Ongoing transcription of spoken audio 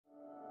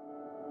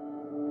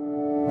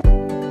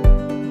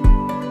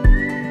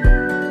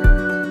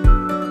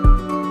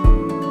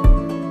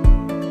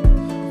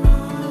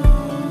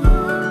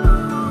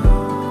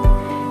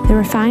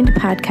Refined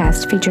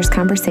podcast features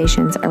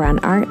conversations around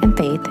art and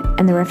faith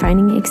and the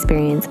refining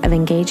experience of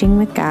engaging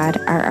with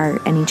God, our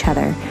art, and each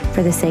other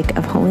for the sake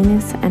of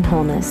holiness and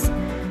wholeness.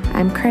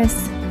 I'm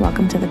Chris.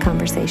 Welcome to the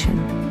conversation.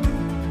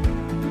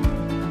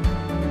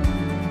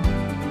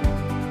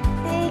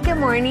 Hey, good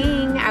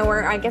morning.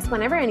 Or I guess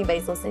whenever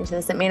anybody's listening to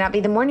this, it may not be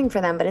the morning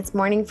for them, but it's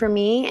morning for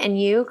me and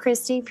you,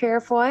 Christie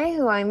Purifoy,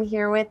 who I'm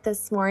here with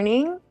this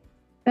morning.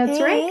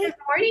 That's right. Good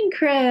morning,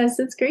 Chris.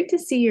 It's great to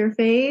see your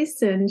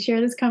face and share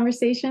this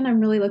conversation. I'm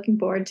really looking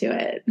forward to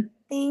it.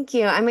 Thank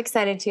you. I'm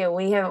excited too.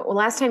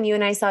 Last time you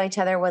and I saw each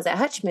other was at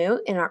Hutchmoot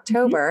in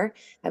October.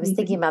 I was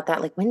thinking about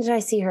that. Like, when did I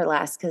see her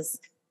last? Because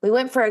we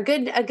went for a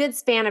good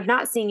span of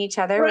not seeing each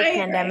other with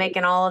pandemic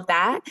and all of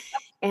that.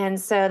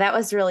 And so that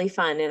was really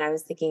fun. And I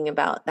was thinking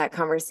about that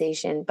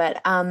conversation.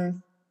 But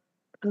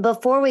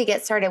before we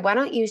get started, why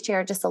don't you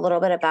share just a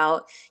little bit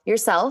about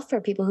yourself for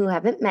people who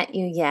haven't met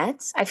you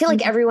yet? I feel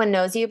like everyone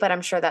knows you, but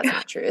I'm sure that's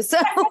not true. So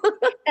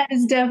that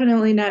is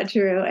definitely not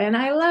true. And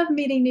I love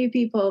meeting new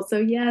people. So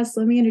yes,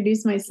 let me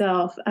introduce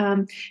myself.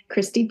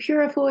 Christie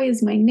Purifoy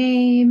is my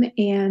name,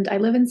 and I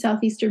live in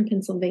southeastern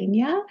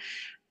Pennsylvania.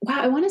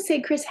 Wow, I want to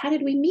say, Chris, how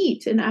did we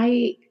meet? And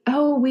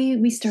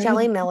we started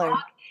Shelley Miller.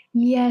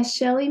 Yes,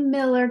 Shelley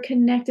Miller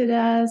connected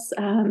us.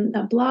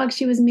 A blog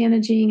she was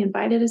managing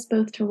invited us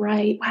both to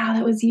write. Wow,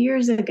 that was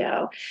years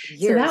ago.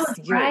 So that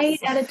was right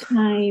at a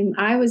time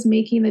I was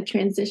making the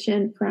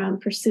transition from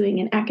pursuing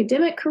an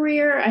academic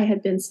career. I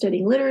had been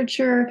studying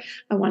literature.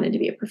 I wanted to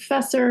be a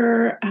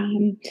professor.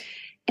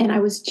 And I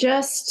was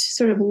just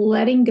sort of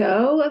letting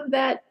go of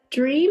that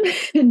dream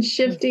and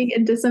shifting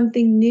into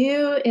something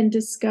new and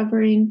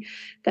discovering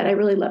that I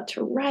really love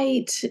to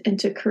write and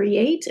to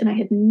create. And I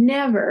had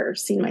never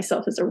seen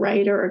myself as a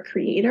writer or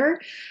creator.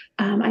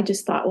 I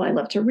just thought, well, I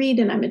love to read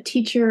and I'm a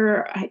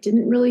teacher. I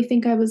didn't really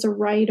think I was a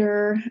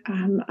writer.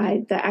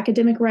 The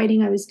academic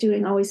writing I was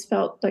doing always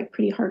felt like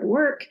pretty hard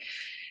work.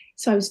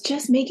 So I was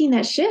just making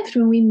that shift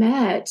when we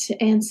met.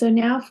 And so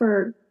now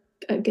for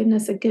a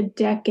good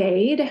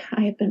decade,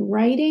 I have been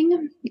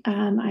writing.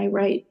 I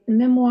write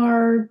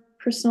memoir,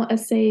 personal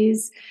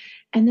essays.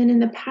 And then in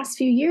the past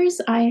few years,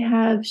 I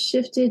have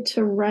shifted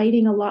to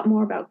writing a lot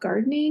more about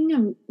gardening.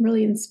 I'm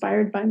really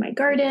inspired by my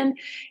garden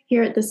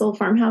here at this old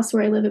farmhouse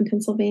where I live in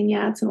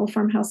Pennsylvania. It's an old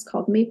farmhouse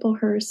called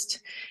Maplehurst.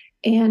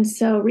 And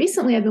so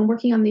recently I've been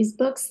working on these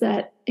books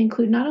that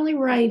include not only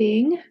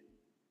writing,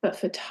 but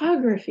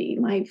photography,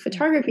 my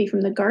photography from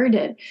the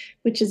garden,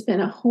 which has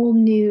been a whole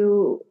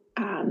new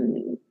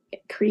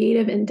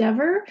creative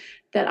endeavor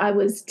that I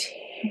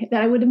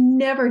would have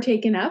never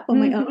taken up on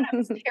my own. I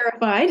was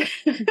terrified.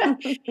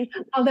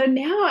 Although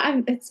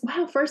now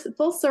first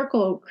full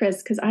circle,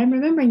 Chris, because I'm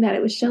remembering that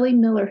it was Shelley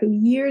Miller who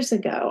years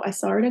ago I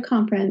saw her at a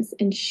conference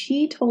and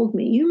she told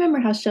me, you remember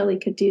how Shelley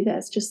could do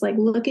this? Just like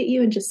look at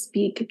you and just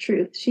speak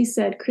truth. She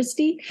said,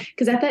 Christie,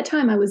 because at that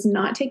time I was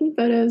not taking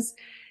photos.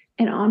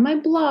 And on my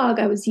blog,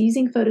 I was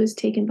using photos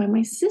taken by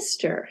my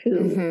sister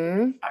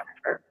who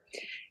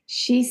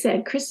she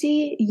said,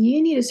 Christie,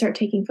 you need to start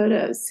taking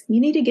photos.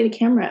 You need to get a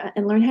camera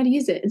and learn how to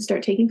use it and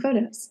start taking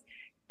photos.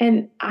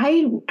 And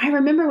I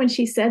remember when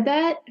she said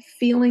that,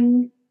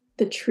 feeling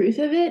the truth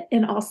of it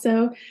and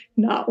also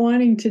not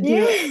wanting to do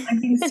it. I'm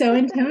being so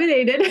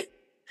intimidated.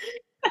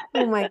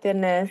 Oh my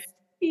goodness.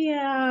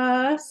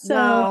 Yeah.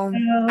 So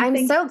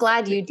I'm so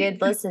glad you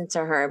did listen to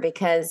her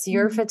because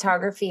your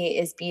photography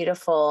is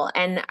beautiful.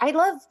 And I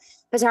love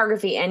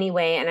photography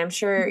anyway. And I'm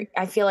sure,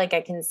 I feel like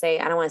I can say,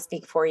 I don't want to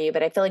speak for you,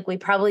 but I feel like we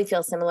probably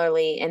feel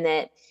similarly in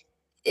that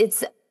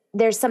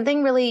there's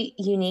something really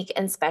unique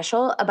and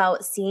special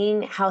about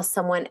seeing how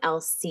someone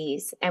else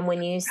sees. And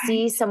when you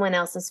see someone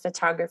else's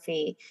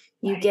photography,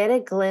 you get a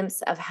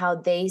glimpse of how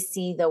they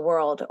see the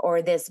world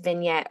or this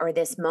vignette or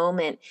this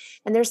moment.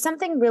 And there's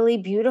something really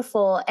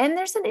beautiful. And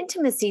there's an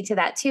intimacy to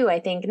that too, I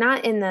think,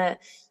 not in the,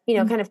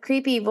 kind of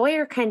creepy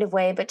voyeur kind of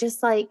way, but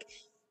just like,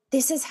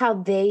 this is how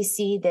they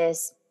see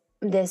this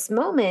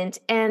moment.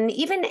 And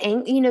even,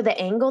 the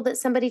angle that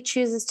somebody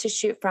chooses to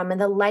shoot from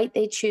and the light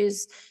they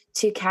choose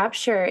to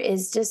capture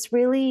is just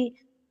really,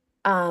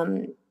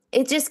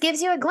 it just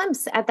gives you a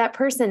glimpse at that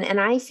person. And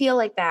I feel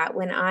like that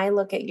when I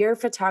look at your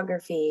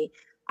photography,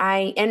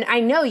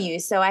 I know you,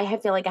 so I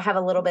feel like I have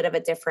a little bit of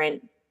a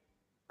different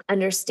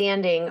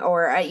understanding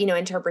or,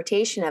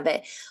 interpretation of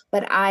it,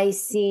 but I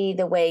see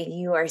the way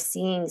you are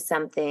seeing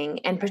something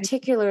and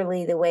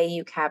particularly the way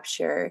you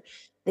capture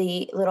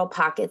the little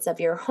pockets of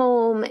your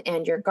home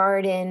and your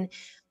garden.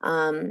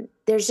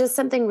 There's just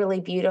something really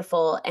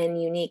beautiful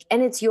and unique,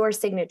 and it's your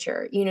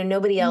signature.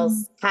 Nobody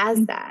else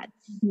has that.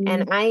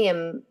 And I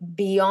am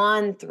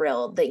beyond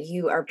thrilled that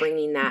you are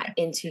bringing that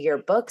into your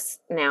books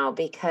now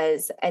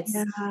because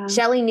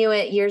Shelley knew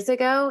it years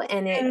ago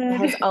and it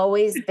has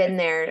always been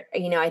there.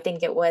 I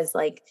think it was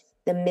like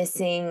the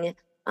missing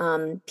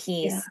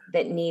piece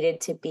that needed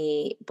to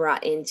be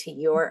brought into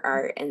your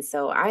art. And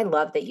so I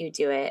love that you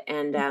do it.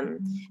 And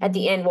at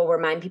the end, we'll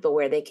remind people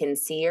where they can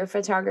see your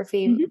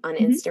photography on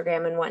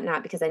Instagram and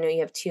whatnot, because I know you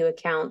have 2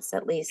 accounts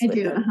at least with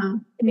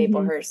the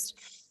Maplehurst.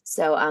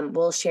 So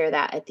we'll share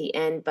that at the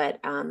end. But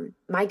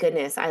my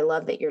goodness, I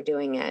love that you're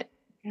doing it.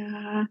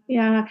 Yeah,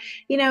 yeah.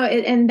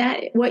 And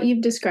that what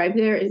you've described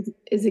there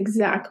is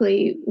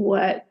exactly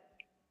what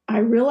I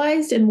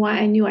realized and why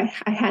I knew I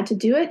had to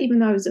do it, even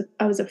though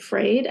I was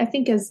afraid. I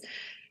think as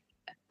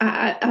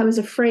I was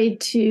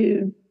afraid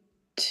to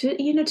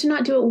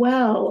not do it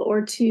well,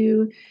 or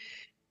to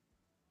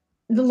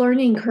the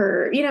learning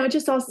curve,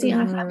 just all seeing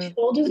I'm Mm-hmm. too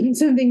old to learn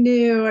something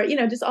new, or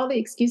just all the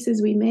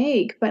excuses we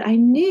make. But I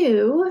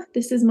knew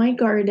this is my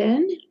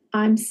garden.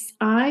 I'm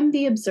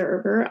the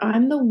observer.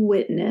 I'm the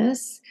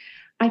witness.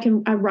 I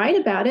write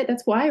about it.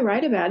 That's why I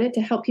write about it,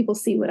 to help people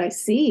see what I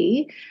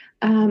see.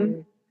 Um,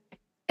 Mm-hmm.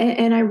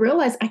 and I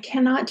realized I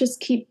cannot just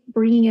keep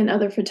bringing in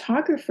other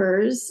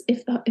photographers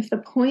if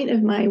the point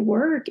of my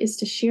work is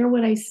to share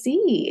what I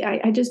see.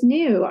 I just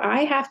knew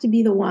I have to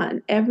be the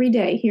one every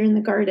day here in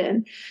the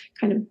garden,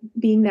 kind of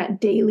being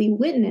that daily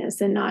witness,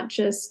 and not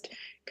just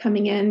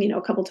coming in,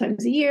 a couple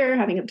times a year,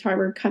 having a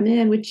photographer come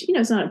in, which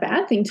is not a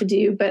bad thing to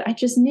do. But I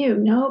just knew,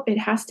 nope, it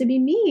has to be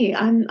me.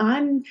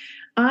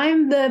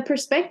 I'm the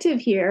perspective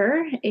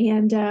here,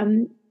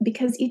 and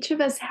because each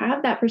of us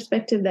have that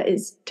perspective that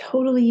is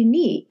totally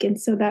unique. And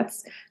so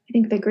that's, I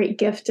think, the great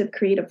gift of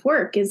creative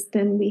work, is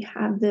then we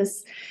have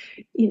this,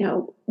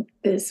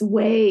 this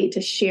way to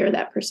share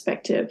that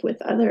perspective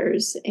with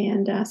others.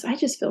 And so I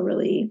just feel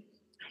really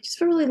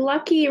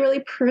lucky, really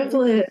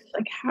privileged.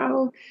 Like,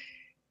 how,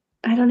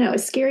 I don't know,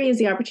 as scary as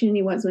the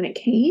opportunity was when it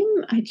came,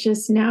 I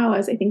just, now,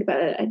 as I think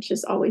about it, I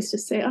just always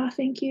just say, oh,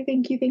 thank you,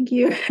 thank you, thank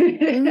you.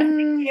 Thank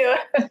Mm-hmm. you.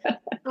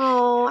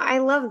 Oh, I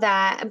love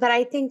that. But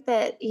I think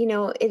that,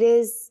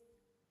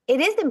 it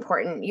is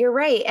important. You're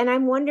right. And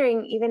I'm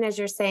wondering, even as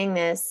you're saying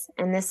this,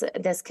 and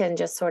this can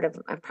just sort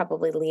of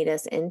probably lead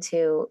us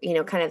into,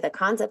 kind of the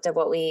concept of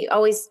what we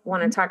always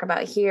want to talk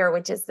about here,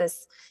 which is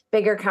this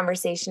bigger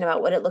conversation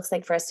about what it looks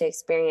like for us to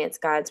experience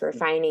God's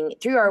refining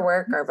through our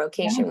work, our Yeah,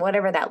 vocation,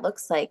 whatever that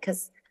looks like.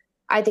 Because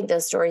I think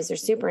those stories are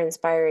super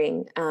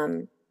inspiring.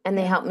 And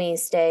they yeah. help me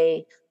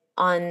stay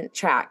on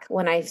track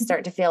when I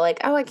start to feel like,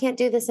 oh, I can't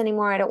do this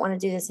anymore. I don't want to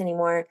do this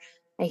anymore.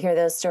 I hear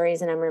those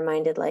stories and I'm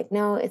reminded, like,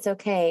 no, it's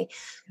okay.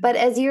 But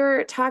as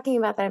you're talking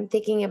about that, I'm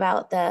thinking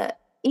about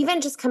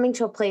even just coming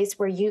to a place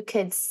where you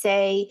could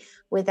say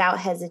without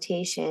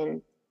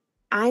hesitation,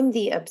 I'm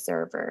the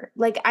observer.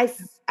 Like,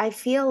 I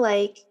feel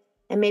like,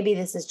 and maybe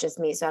this is just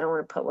me, so I don't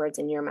want to put words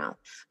in your mouth,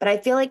 but I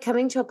feel like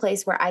coming to a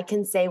place where I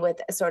can say with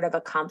a sort of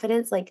a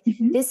confidence, like,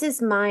 Mhm. this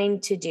is mine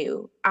to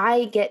do.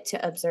 I get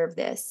to observe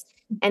this.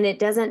 And it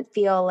doesn't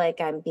feel like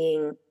I'm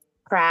being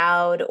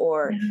proud,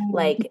 or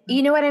like,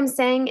 you know what I'm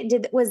saying?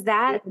 Was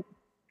that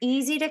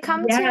easy to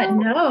come Yeah, to?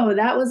 no,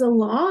 that was a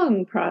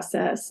long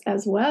process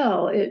as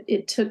well.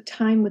 It took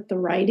time with the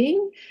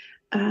writing.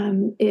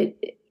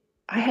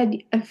 I had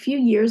a few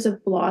years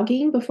of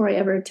blogging before I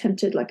ever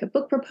attempted like a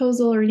book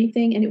proposal or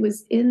anything, and it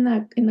was in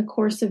the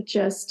course of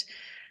just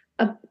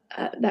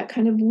that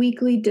kind of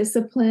weekly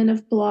discipline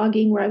of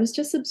blogging, where I was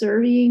just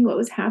observing what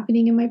was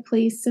happening in my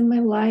place in my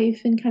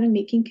life and kind of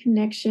making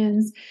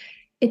connections.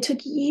 It took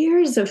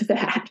years of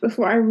that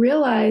before I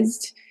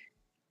realized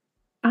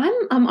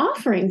I'm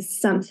offering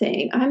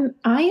something.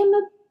 I am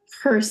a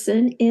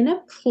person in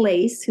a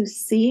place who's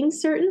seeing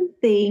certain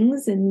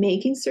things and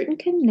making certain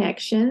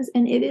connections,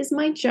 and it is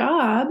my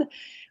job,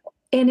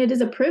 and it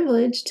is a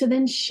privilege to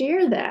then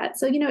share that.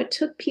 So, it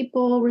took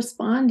people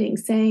responding,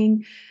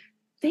 saying,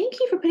 thank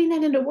you for putting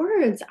that into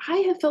words. I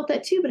have felt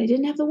that too, but I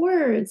didn't have the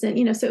words.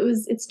 And, so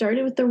it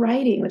started with the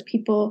writing, with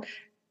people,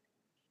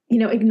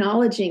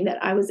 acknowledging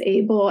that I was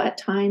able at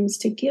times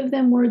to give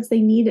them words they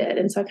needed.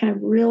 And so I kind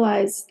of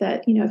realized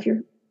that,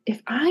 if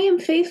I am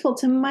faithful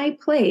to my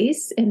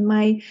place and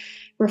my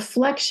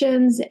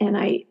reflections, and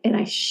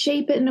I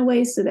shape it in a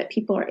way so that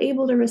people are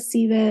able to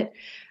receive it,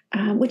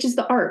 which is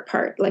the art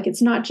part. Like,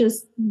 it's not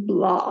just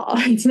blah.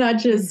 It's not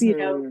just,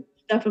 Hmm.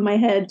 stuff in my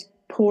head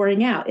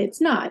pouring out. It's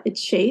not. It's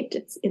shaped.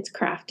 It's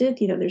crafted.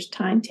 There's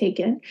time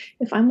taken.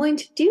 If I'm willing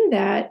to do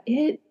that,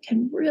 it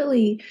can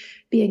really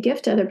be a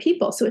gift to other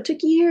people. So it took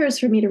years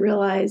for me to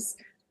realize,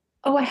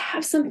 oh, I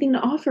have something to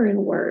offer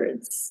in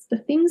words. The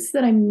things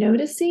that I'm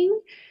noticing,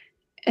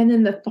 and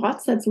then the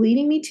thoughts that's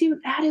leading me to,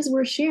 that is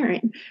worth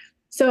sharing.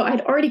 So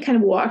I'd already kind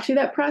of walked through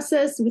that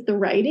process with the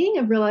writing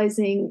of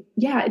realizing,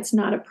 yeah, it's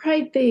not a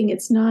pride thing.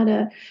 It's not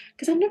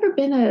because I've never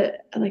been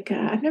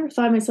I've never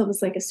thought of myself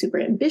as like a super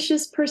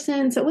ambitious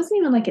person. So it wasn't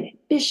even like an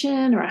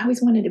ambition, or I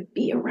always wanted to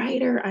be a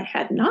writer. I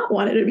had not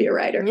wanted to be a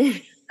writer.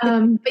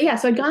 But yeah,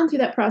 so I'd gone through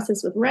that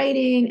process with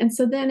writing. And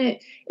so then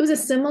it was a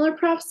similar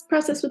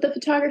process with the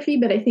photography,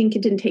 but I think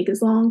it didn't take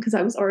as long because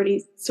I was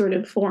already sort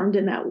of formed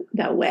in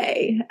that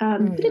way.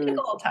 But it took a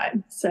little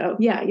time. So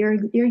yeah, you're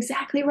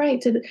exactly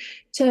right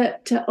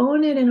to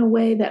own it in a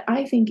way that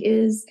I think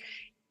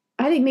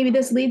maybe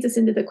this leads us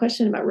into the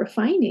question about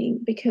refining,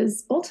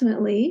 because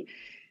ultimately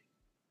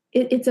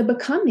it's a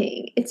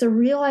becoming, it's a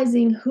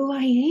realizing who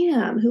I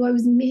am, who I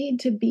was made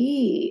to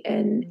be,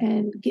 and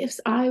gifts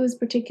I was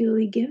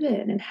particularly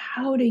given, and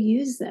how to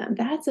use them.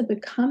 That's a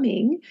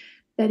becoming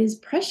that is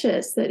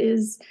precious, that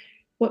is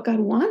what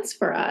God wants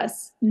for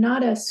us,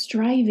 not a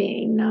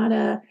striving, not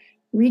a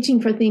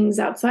reaching for things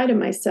outside of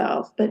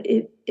myself, but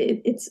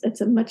it's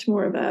a much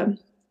more of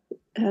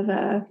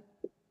a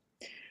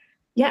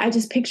yeah, I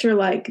just picture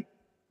like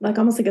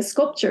almost like a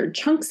sculpture,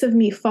 chunks of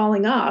me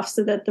falling off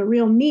so that the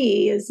real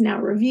me is now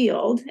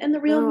revealed, and the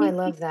real Oh, I me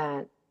love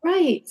that.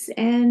 writes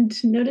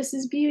and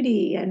notices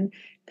beauty and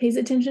pays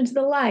attention to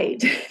the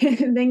light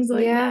and things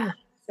like that. Yeah.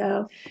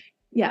 So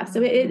yeah,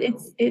 so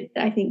it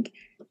I think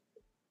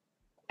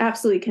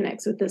absolutely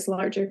connects with this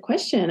larger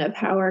question of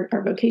how our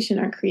vocation,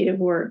 our creative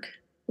work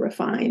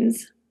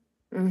refines.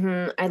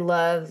 I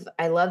love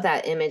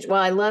that image.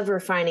 Well, I love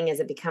refining as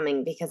a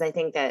becoming, because I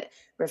think that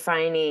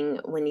refining,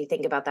 when you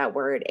think about that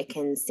word, it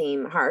can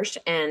seem harsh,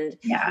 and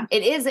Yeah.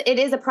 it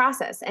is a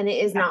process, and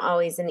it is Yeah. not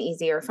always an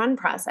easy or fun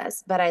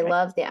process. But I Right.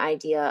 love the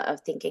idea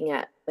of thinking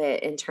of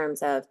it in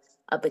terms of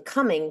a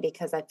becoming,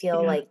 because I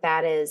feel Yeah. like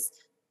that is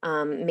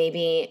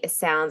maybe it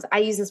sounds, I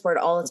use this word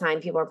all the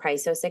time. People are probably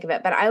so sick of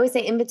it, but I always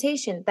say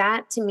invitation.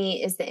 That to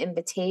me is the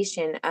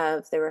invitation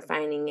of the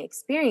refining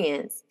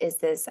experience, is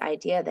this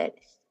idea that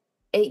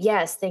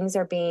yes, things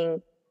are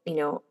being,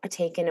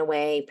 taken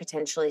away,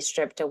 potentially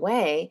stripped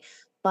away.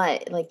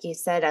 But like you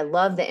said, I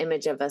love the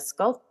image of a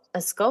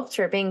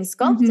sculpture being Mhm.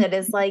 sculpted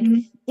is like,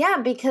 Mhm. yeah,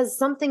 because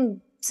something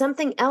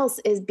else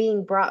is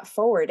being brought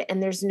forward.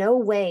 And there's no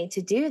way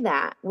to do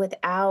that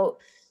without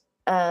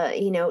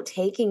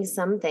taking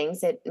some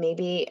things that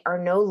maybe are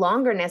no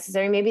longer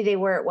necessary. Maybe they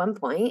were at one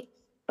point,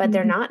 but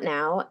they're Mhm. not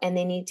now, and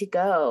they need to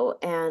go.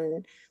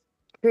 And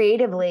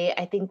creatively,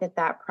 I think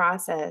that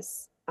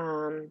process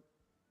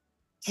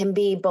can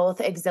be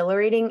both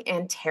exhilarating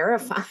and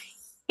terrifying.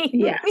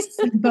 Yes,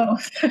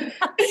 both.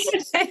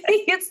 I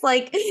think it's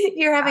like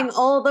you're having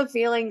all the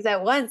feelings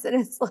at once, and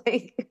it's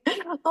like,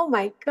 oh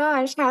my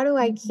gosh, how do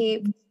I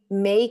keep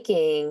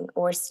making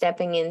or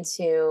stepping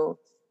into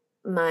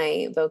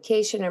my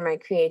vocation or my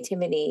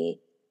creativity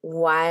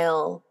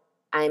while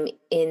I'm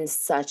in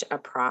such a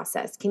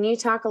process? Can you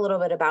talk a little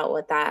bit about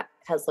what that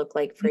has looked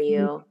like for Mhm.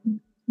 you?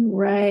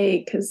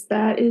 Right, because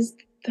that is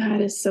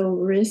so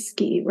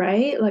risky,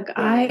 right?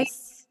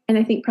 Yes. And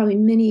I think probably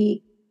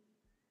many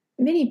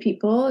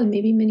people and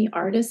maybe many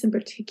artists in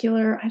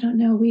particular, I don't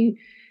know,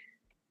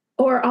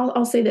 or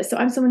I'll say this. So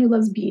I'm someone who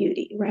loves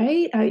beauty,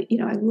 right? I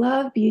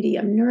love beauty.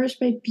 I'm nourished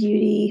by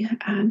beauty.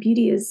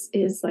 Beauty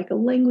is like a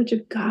language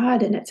of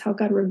God, and it's how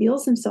God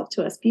reveals himself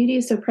to us. Beauty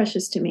is so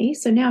precious to me.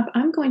 So now if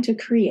I'm going to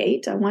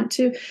create, I want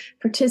to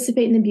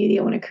participate in the beauty.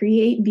 I want to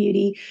create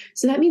beauty.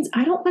 So that means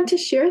I don't want to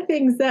share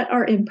things that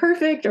are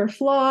imperfect or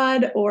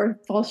flawed or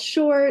fall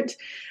short.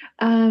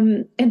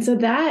 And so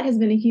that has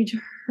been a huge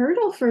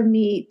hurdle for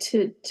me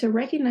to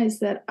recognize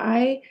that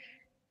I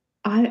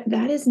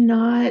that is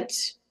not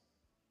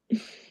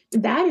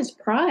that is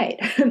pride.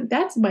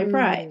 That's my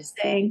pride Mm,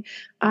 saying,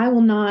 I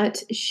will not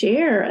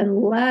share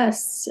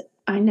unless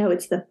I know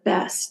it's the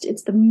best.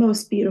 It's the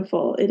most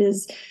beautiful. It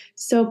is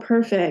so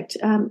perfect.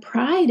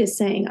 Pride is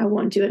saying, I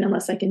won't do it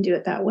unless I can do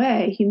it that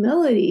way.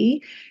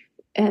 Humility,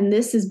 and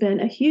this has been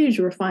a huge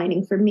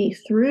refining for me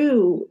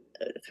through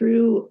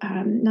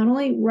not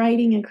only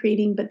writing and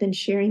creating, but then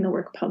sharing the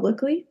work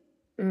publicly.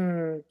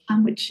 mm.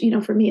 Which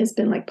for me has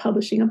been like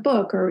publishing a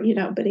book, or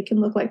but it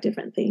can look like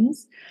different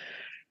things.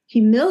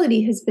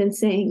 Humility has been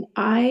saying,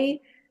 I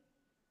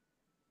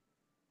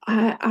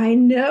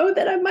know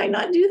that I might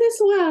not do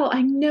this well.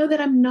 I know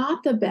that I'm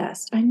not the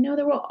best. I know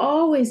there will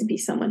always be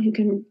someone who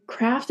can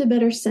craft a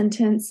better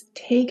sentence,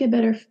 take a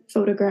better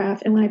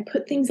photograph. And when I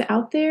put things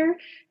out there,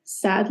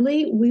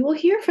 sadly, we will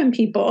hear from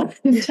people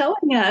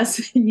telling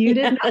us, you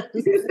did not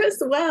Yes. do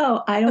this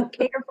well. I don't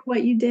care for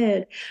what you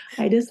did.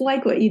 I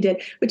dislike what you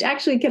did. Which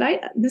actually,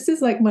 this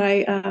is like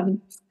my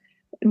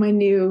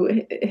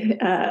new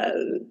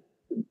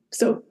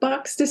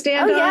soapbox to Oh,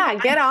 stand on. yeah,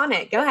 get on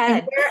it. Go And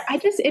ahead. where I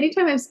just,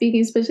 anytime I'm speaking,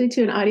 especially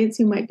to an audience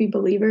who might be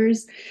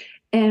believers,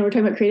 and we're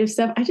talking about creative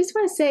stuff, I just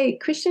want to say,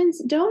 Christians,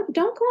 don't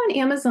go on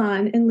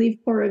Amazon and leave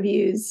poor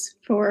reviews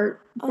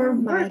for Oh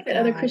my work that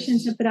other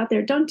Christians gosh. have put out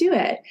there. Don't do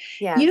it.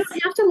 You Yes.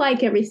 don't have to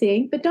like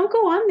everything, but don't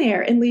go on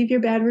there and leave your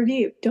bad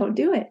review. Don't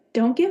do it.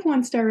 Don't give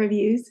 1-star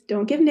reviews.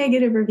 Don't give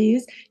negative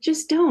reviews.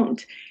 Just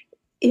don't.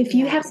 If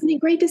you have Yeah. something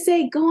great to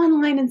say, go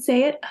online and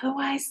say it.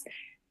 Otherwise,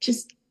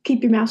 just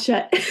keep your mouth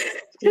shut.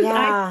 Because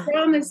I Yeah.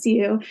 promise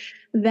you,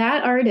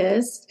 that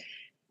artist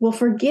will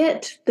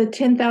forget the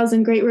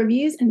 10,000 great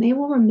reviews, and they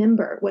will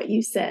remember what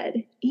you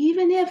said.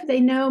 Even if they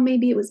know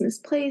maybe it was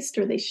misplaced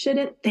or they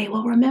shouldn't, they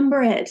will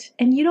remember it.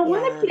 And you don't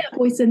want to be Yeah. that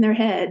voice in their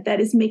head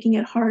that is making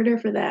it harder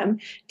for them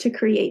to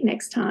create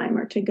next time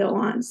or to go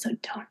on. So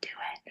don't do it.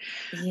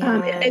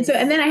 And then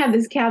Yes. I have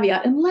this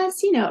caveat: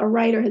 unless a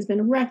writer has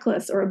been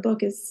reckless or a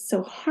book is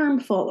so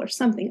harmful or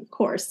something, of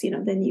course,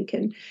 then you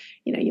can,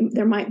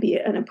 there might be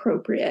an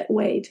appropriate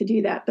way to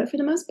do that. But for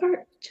the most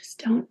part,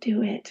 just don't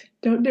do it.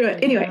 Don't do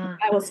it. Anyway, Yeah.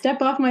 I will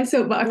step off my No,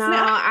 soapbox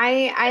now.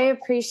 I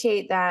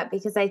appreciate that,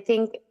 because I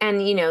think,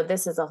 and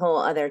this is a whole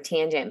other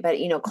tangent, but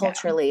Yeah.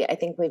 culturally, I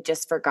think we've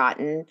just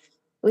forgotten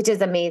which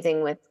is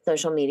amazing with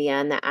social media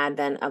and the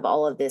advent of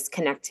all of this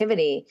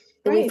connectivity,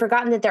 that we've Right.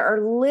 forgotten that there are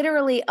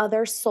literally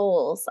other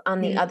souls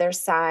on the Yeah. other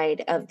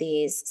side of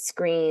these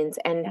screens.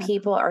 And Yeah.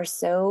 people are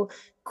so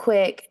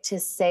quick to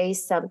say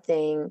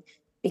something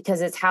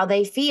because it's how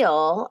they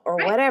feel or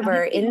Right. How they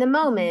whatever in feel. the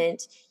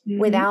moment Mhm.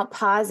 without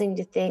pausing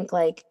to think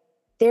like,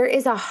 there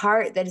is a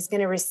heart that is going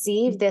to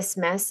receive this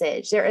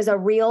message. There is a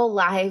real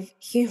live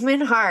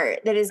human heart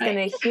that is going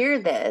Right. to hear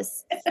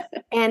this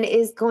and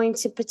is going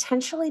to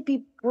potentially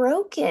be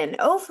broken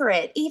over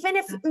it, even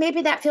if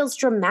maybe that feels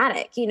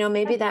dramatic,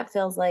 maybe that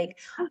feels like,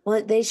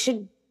 well, they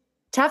should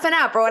toughen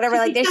up or It whatever,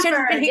 should like be they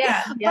shouldn't tougher. be,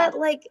 Yeah. Yeah. but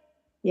like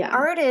Yeah.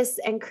 artists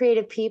and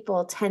creative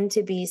people tend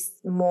to be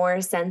more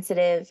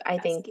sensitive, I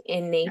Yes. think,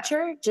 in Yeah.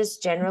 nature, just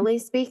Mhm. generally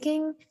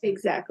speaking.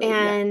 Exactly.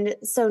 Yeah. And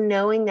so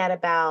knowing that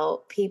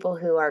about people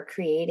who are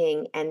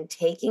creating and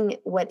taking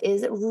what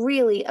is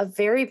really a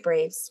very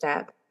brave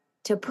step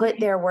to put Right.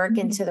 their work Mhm.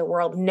 into the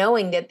world,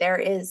 knowing that there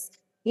is,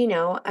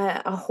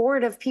 a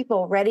horde of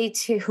people ready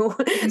to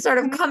sort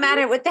of come at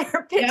Mhm. it with their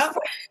Yep.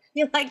 pitchfork.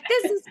 You're like,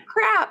 this is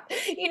crap,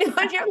 and you're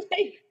like,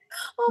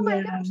 oh my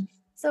Yeah. gosh.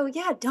 So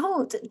yeah,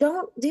 don't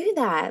do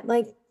that.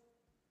 Like,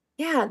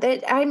 yeah,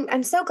 that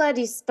I'm so glad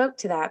you spoke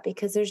to that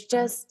because there's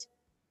just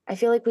I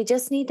feel like we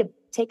just need to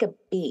take a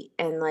beat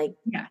and like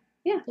Yeah.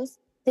 Yeah. just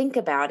think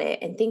about it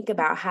and think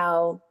about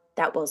how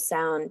that will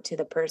sound to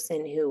the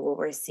person who will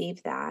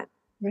receive that.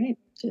 Right.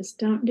 Just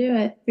don't do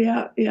it.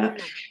 Yeah. Yeah.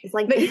 Yeah. It's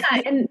like But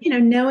yeah, and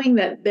knowing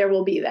that there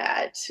will be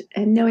that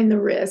and knowing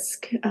the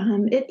risk,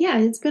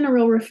 it's been a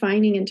real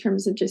refining in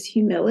terms of just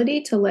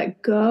humility to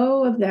let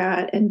go of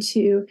that and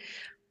to,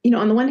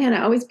 on the one hand,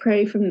 I always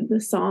pray from the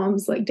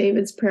Psalms, like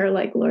David's prayer,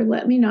 like, Lord,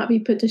 let me not be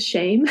put to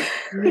shame.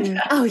 Oh That's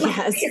my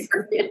yes.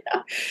 fear,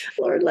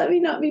 Lord, let me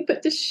not be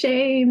put to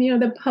shame.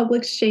 The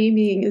public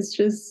shaming is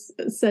just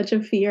such a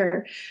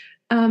fear.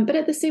 But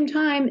at the same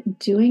time,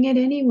 doing it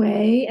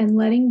anyway and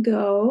letting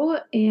go.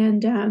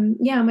 And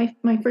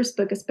my first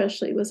book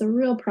especially was a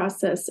real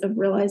process of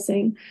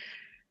realizing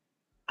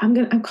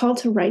I'm called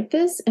to write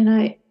this, and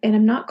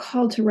I'm not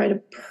called to write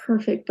a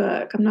perfect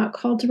book. I'm not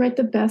called to write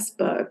the best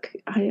book.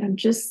 I'm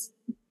just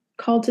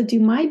called to do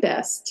my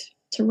best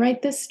to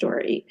write this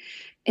story,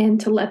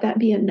 and to let that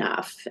be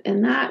enough.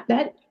 And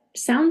that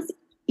sounds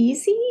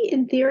easy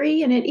in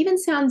theory, and it even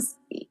sounds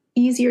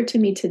easier to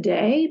me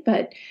today.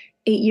 But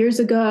 8 years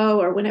ago,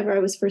 or whenever I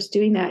was first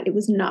doing that, it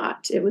was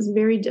not. It was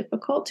very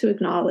difficult to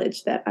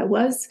acknowledge that I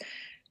was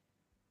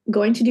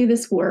going to do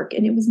this work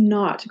and it was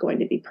not going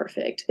to be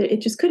perfect. It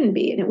just couldn't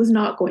be, and it was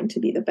not going to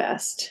be the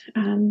best.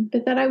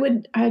 But that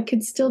I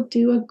could still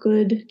do a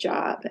good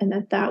job, and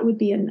that would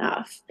be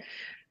enough.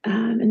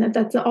 And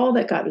that's all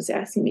that God was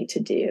asking me to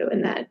do.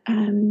 And that,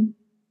 and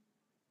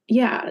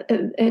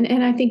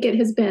I think it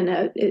has been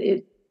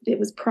it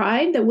was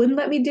pride that wouldn't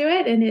let me do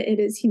it, and it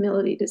is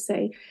humility to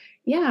say,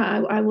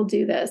 yeah, I will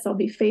do this. I'll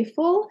be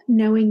faithful,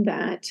 knowing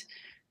that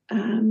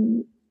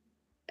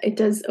it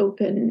does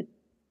open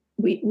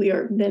we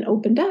are then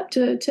opened up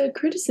to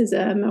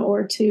criticism,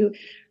 or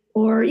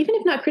even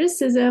if not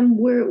criticism,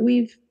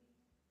 we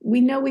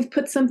know we've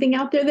put something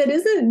out there that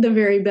isn't the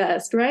very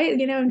best, right?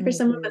 And for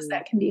some of us Mhm.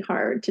 that can be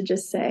hard to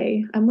just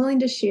say, I'm willing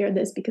to share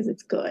this because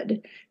it's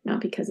good,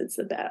 not because it's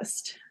the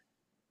best.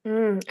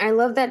 I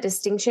love that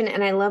distinction.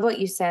 And I love what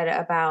you said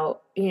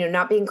about,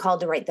 not being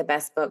called to write the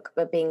best book,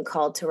 but being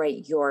called to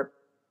write your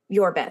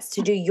best,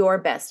 to do your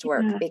best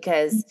work. Yeah.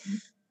 Because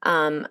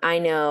Mhm. I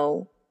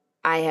know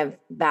I have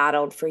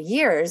battled for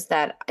years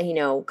that,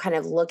 kind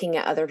of looking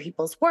at other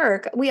people's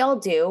work. We all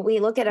do. We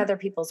look at other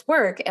people's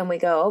work and we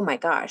go, oh my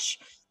gosh,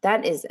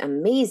 that is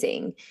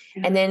amazing.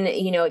 And Yeah. then,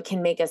 it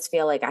can make us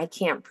feel like I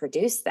can't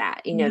produce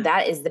that. Yeah.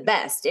 That is the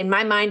best in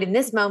my mind in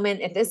this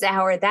moment, at this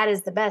hour, that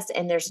is the best.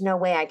 And there's no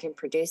way I can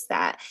produce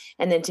that.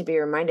 And then to be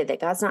reminded that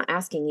God's not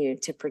asking you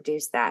to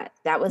produce that.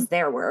 That was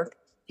their work.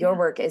 Your Yeah.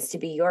 work is to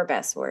be your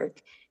best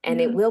work. And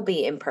it Yeah. will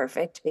be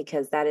imperfect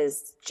because that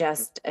is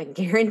just a Yep.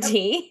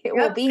 guarantee. It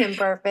will Yep. be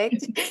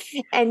imperfect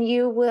and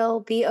you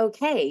will be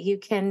okay. You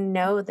can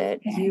know that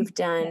Okay. you've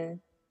Yeah.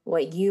 done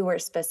what you were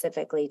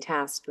specifically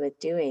tasked with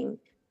doing.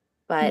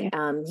 But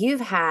Yeah.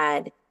 you've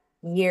had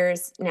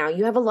years now,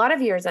 you have a lot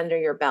of years under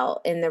your belt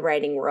in the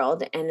writing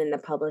world and in the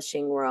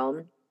publishing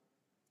world.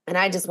 And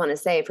I just want to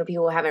say, for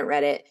people who haven't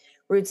read it,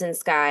 Roots and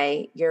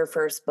Sky, your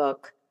first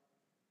book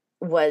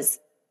was,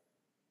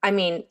 I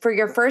mean, for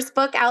your first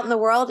book out in the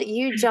world,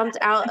 you jumped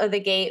out of the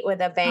gate with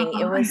a bang.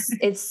 Aw.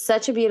 It's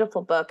such a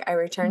beautiful book. I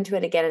return to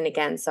it again and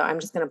again. So I'm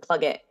just going to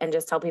plug it and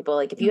just tell people,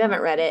 like, if you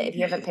haven't read it, if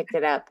you haven't picked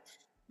it up,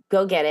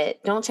 go get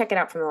it. Don't check it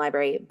out from the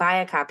library. Buy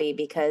a copy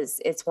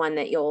because it's one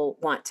that you'll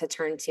want to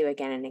turn to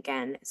again and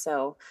again.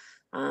 So,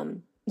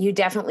 you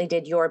definitely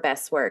did your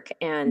best work,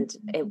 and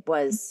it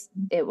was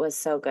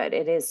so good.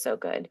 It is so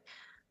good.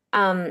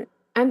 Um,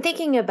 I'm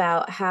thinking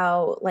about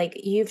how,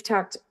 like, you've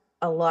talked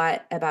a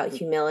lot about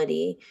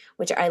humility,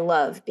 which I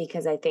love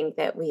because I think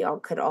that we all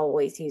could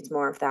always use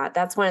more of that.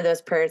 That's one of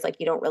those prayers, like,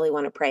 you don't really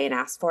want to pray and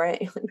ask for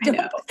it. I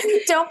know.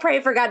 Don't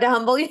pray for God to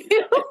humble you.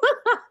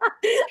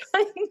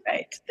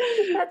 Right.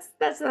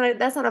 That's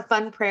not a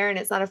fun prayer, and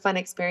it's not a fun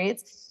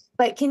experience.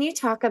 But can you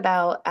talk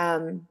about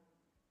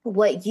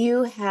what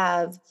you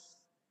have?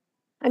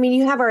 I mean,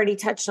 you have already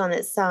touched on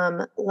it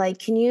some. Like,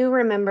 can you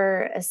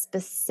remember a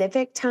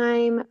specific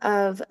time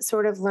of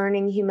sort of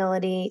learning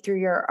humility through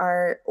your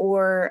art?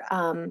 Or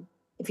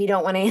if you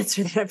don't want to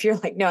answer that, if you're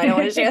like, no, I don't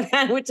want to share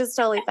that, which is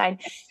totally fine.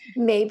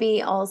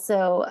 Maybe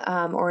also,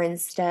 or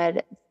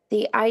instead,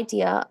 the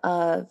idea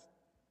of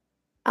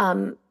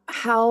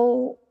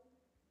how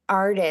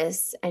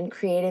artists and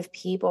creative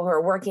people who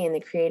are working in the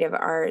creative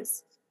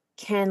arts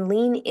can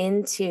lean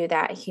into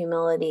that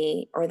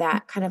humility or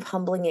that kind of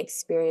humbling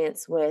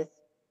experience with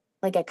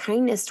like a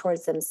kindness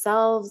towards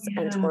themselves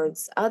and Yeah.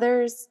 towards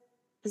others.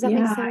 Does that make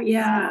Yeah. sense?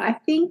 Yeah. I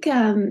think,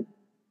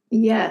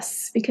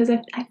 yes, because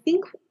I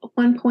think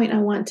one point I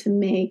want to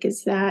make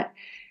is that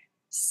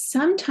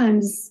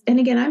sometimes, and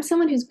again, I'm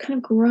someone who's kind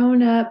of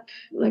grown up,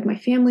 like my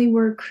family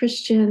were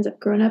Christians. I've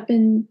grown up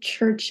in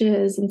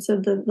churches. And so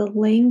the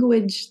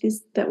language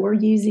that we're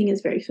using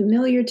is very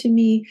familiar to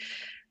me.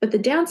 But the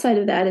downside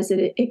of that is that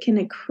it can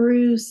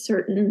accrue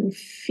certain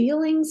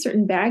feelings,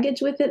 certain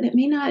baggage with it that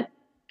may not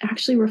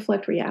actually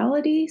reflect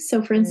reality.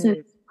 So, for instance,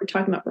 Mm. we're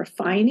talking about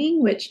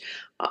refining, which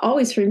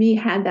always for me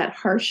had that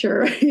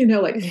harsher,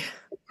 like Yeah.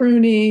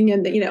 pruning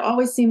and,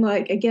 always seemed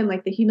like, again,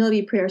 like the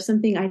humility prayer,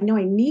 something I know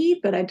I need,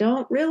 but I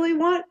don't really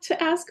want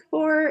to ask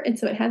for. And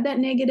so it had that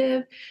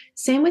negative.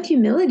 Same with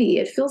humility.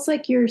 It feels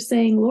like you're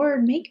saying,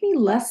 Lord, make me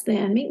less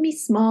than, make me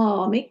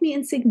small, make me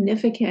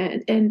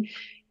insignificant. And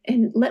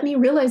let me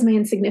realize my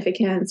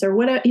insignificance or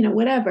whatever,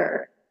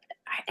 whatever.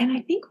 And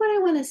I think what I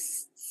want to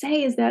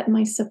say is that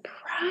my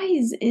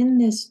surprise in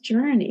this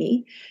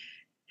journey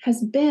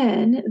has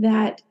been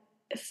that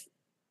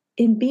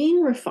in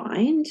being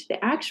refined,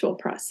 the actual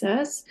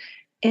process,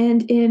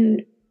 and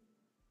in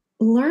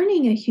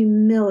learning a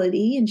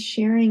humility and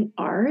sharing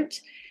art,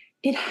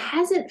 it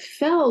hasn't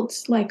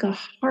felt like a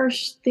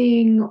harsh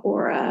thing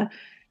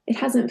it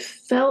hasn't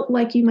felt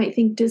like you might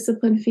think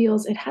discipline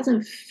feels. It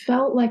hasn't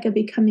felt like a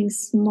becoming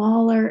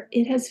smaller.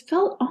 It has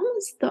felt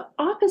almost the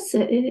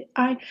opposite.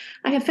 I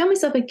have found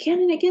myself again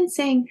and again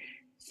saying,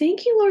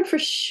 thank you, Lord, for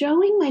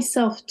showing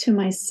myself to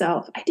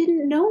myself. I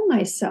didn't know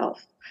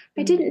myself.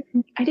 I Mm.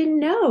 didn't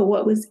know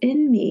what was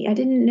in me. I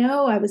didn't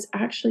know I was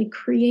actually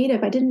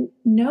creative. I didn't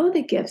know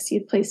the gifts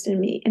you'd placed in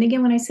me. And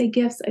again, when I say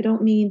gifts, I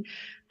don't mean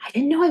I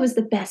didn't know I was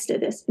the best at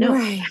this. No,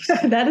 Right.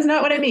 that is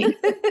not what I mean.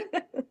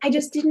 I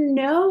just didn't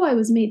know I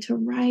was made to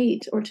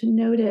write or to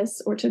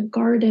notice or to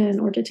garden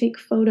or to take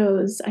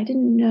photos. I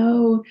didn't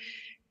know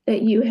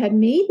that you had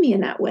made me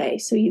in that way.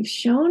 So you've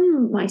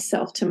shown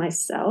myself to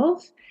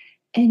myself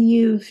and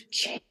you've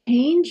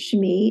changed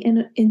me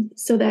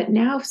so that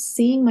now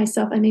seeing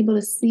myself, I'm able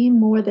to see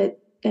more that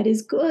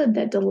is good,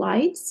 that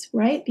delights,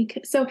 right?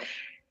 Because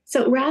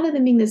so rather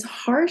than being this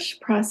harsh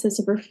process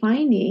of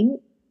refining,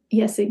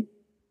 yes,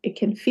 it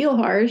can feel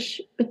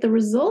harsh, but the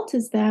result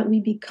is that we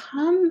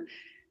become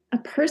a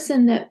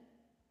person that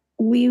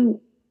we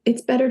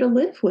it's better to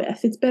live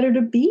with, it's better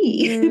to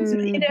be.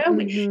 Mm,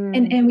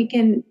 mm-hmm. And we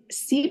can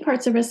see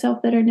parts of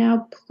ourselves that are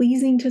now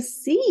pleasing to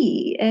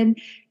see, and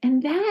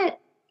that,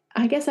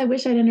 I guess I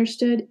wish I'd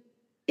understood,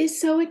 is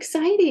so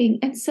exciting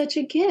and such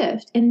a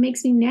gift, and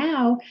makes me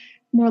now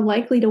more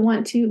likely to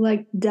want to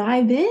like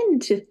dive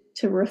into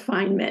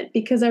refinement,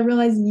 because I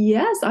realize,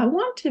 yes, I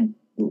want to,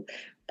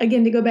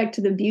 again, to go back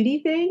to the beauty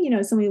thing,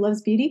 somebody who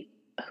loves beauty,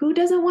 who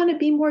doesn't want to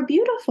be more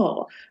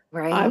beautiful?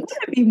 I want Right.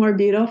 to be more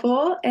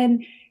beautiful.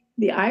 And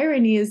the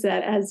irony is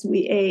that as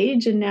we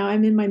age, and now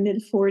I'm in my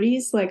mid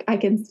 40s, like I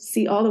can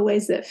see all the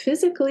ways that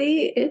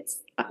physically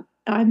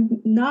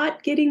I'm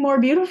not getting more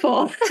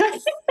beautiful.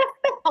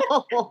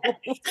 Oh,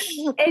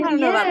 I and don't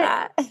know about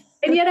yet, that.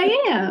 and yet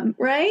I am,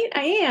 right?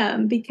 I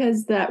am,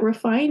 because that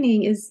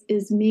refining is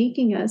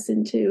making us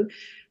into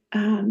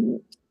um,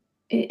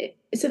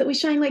 so that we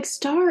shine like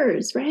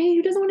stars, right?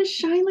 Who doesn't want to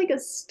shine like a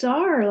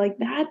star? Like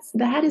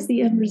that is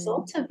the end Mhm.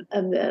 result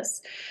of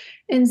this.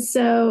 And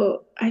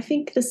so I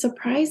think the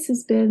surprise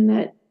has been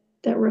that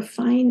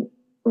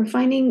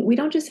refining, we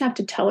don't just have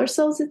to tell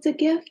ourselves it's a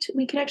gift,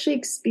 we can actually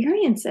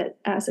experience it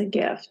as a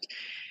gift.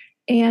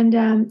 And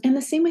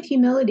the same with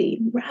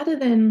humility, rather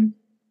than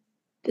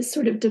this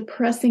sort of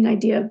depressing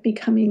idea of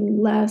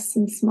becoming less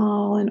and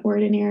small and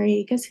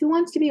ordinary, because who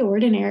wants to be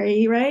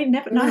ordinary, right?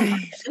 Never, not an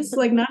Right. artist,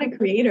 like not a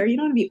creator. You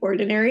don't want to be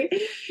ordinary,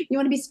 you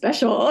want to be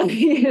special.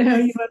 You want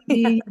to Yes.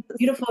 be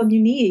beautiful and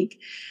unique.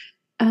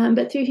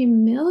 But through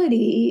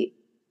humility,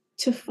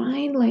 to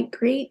find like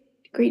great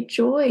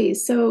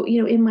joys. So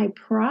in my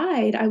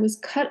pride, I was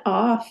cut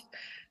off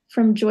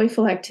from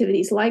joyful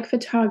activities like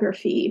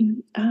photography,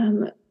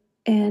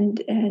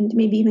 and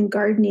maybe even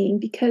gardening,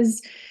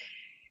 because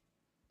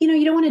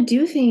you don't want to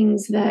do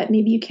things that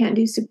maybe you can't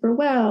do super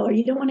well, or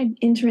you don't want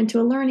to enter into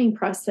a learning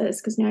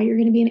process because now you're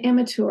going to be an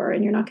amateur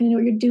and you're not going to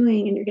know what you're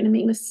doing and you're going to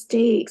make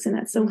mistakes, and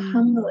that's so Mm.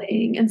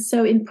 humbling. And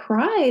so in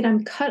pride,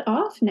 I'm cut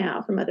off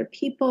now from other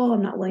people.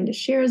 I'm not willing to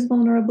share as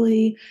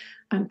vulnerably.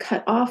 I'm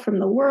cut off from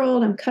the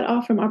world. I'm cut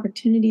off from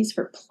opportunities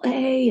for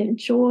play and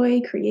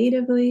joy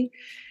creatively.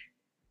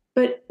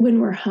 But when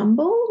we're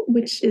humble,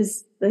 which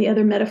is the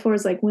other metaphor,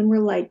 is like when we're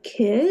like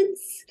kids,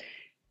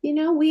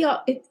 we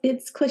all,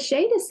 it's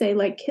cliche to say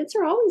like kids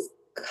are always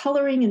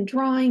coloring and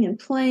drawing and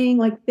playing,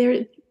 like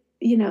they're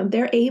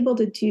able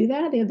to do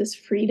that. They have this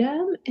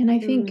freedom. And I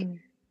think Mm.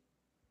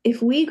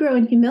 if we grow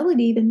in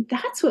humility, then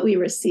that's what we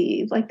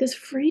receive, like this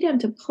freedom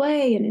to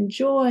play and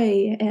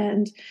enjoy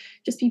and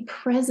just be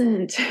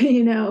present,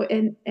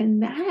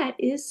 and that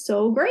is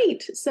so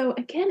great. So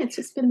again, it's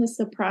just been the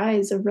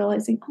surprise of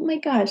realizing, oh my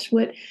gosh,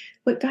 what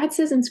God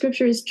says in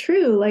scripture is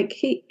true. Like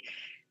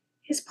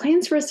his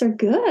plans for us are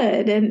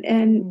good, and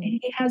Mm.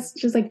 he has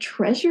just like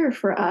treasure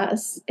for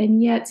us.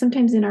 And yet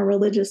sometimes in our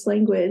religious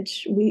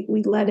language, we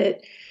let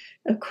it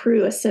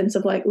accrue a sense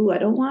of like, ooh, I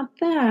don't want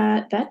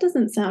that. That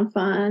doesn't sound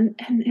fun.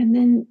 And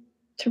then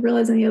to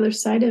realize on the other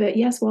side of it,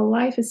 yes, well,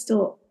 life is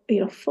still,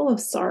 full of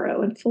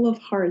sorrow and full of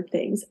hard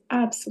things.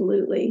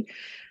 Absolutely.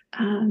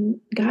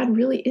 God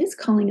really is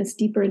calling us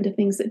deeper into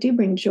things that do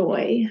bring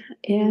joy.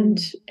 And,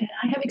 Mm. and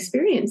I have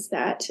experienced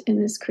that in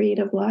this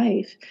creative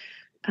life.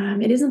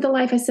 It isn't the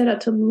life I set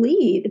out to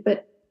lead,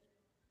 but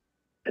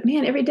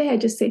man, every day I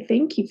just say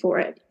thank you for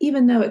it,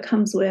 even though it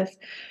comes with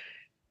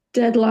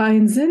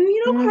deadlines and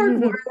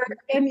hard work.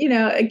 And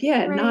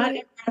again, not Right.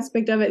 every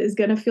aspect of it is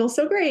going to feel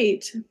so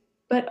great,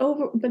 but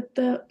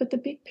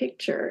the big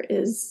picture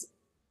is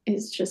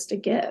just a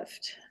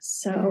gift. Mm.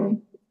 So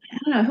I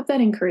don't know, I hope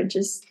that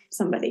encourages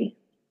somebody.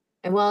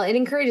 Well, it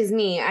encourages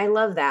me. I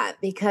love that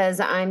because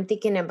I'm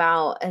thinking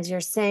about, as you're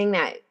saying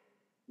that,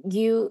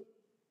 you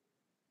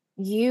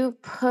you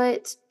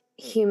put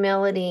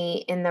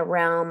humility in the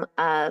realm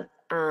of,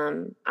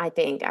 I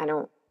think, I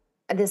don't,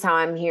 this is how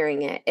I'm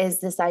hearing it,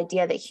 is this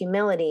idea that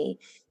humility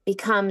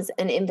becomes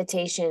an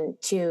invitation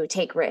to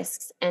take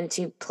risks and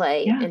to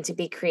play Yeah, and to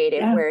be creative,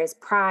 yeah. whereas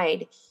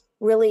pride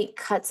really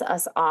cuts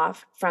us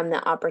off from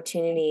the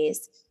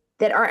opportunities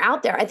that are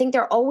out there. I think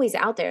they're always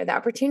out there. The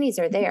opportunities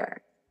are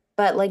there.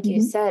 But like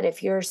you Mhm. said,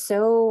 if you're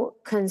so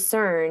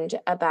concerned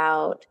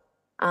about,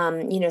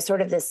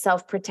 sort of this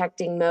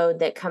self-protecting mode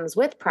that comes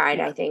with pride,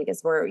 Yeah. I think,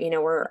 is where,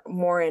 we're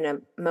more in a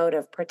mode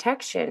of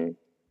protection.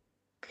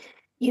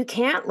 You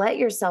can't let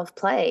yourself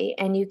play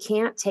and you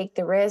can't take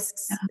the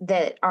risks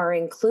that are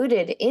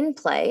included in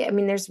play. I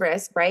mean, there's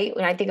risk, right?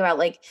 When I think about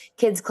like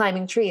kids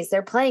climbing trees,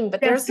 they're playing,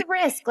 but Yes. there's a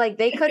risk. Like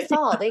they could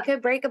fall, they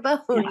could break a bone,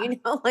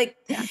 Yeah. like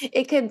Yeah.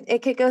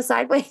 it could go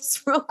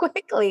sideways real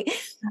quickly.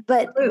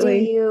 But do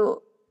Absolutely.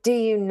 you do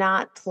you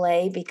not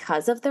play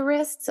because of the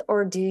risks,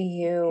 or do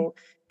you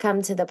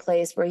come to the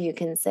place where you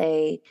can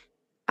say,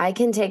 I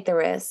can take the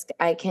risk.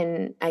 I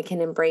can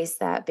embrace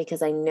that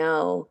because I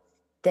know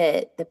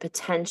that the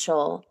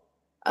potential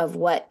of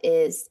what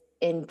is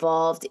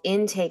involved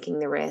in taking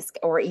the risk,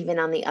 or even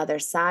on the other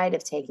side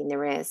of taking the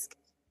risk,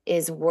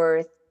 is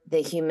worth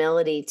the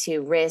humility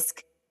to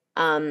risk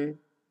um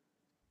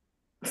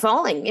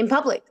falling in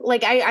public.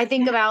 Like I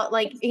think Yeah. about,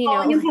 like, It's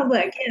falling in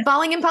public. Yes.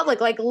 falling in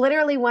public, like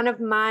literally one of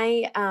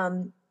my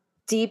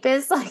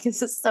deepest, like,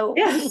 this is so,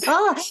 Yes.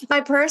 my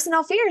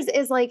personal fears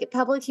is like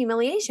public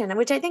humiliation,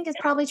 which I think is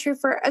probably true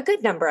for a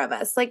good number of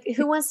us. Like,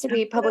 who wants to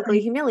be publicly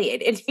Absolutely.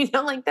 humiliated?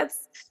 Like,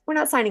 that's, we're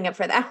not signing up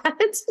for that.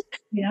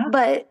 Yeah.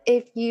 But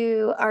if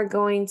you are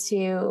going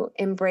to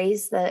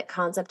embrace the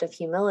concept of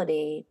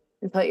humility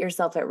and put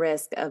yourself at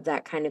risk of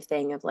that kind of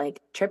thing, of like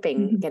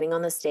tripping, Mhm. getting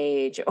on the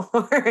stage,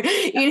 or,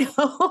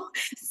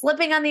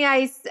 slipping on the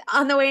ice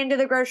on the way into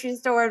the grocery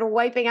store and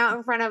wiping out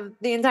in front of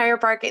the entire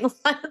parking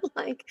lot,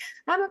 like,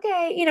 I'm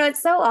okay. It's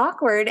so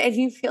awkward and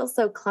you feel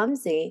so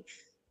clumsy.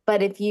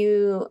 But if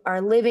you are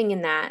living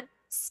in that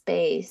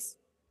space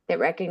that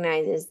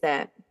recognizes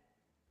that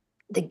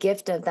the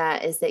gift of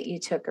that is that you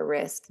took a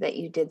risk, that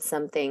you did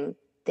something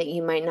that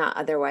you might not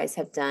otherwise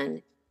have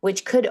done,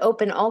 which could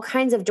open all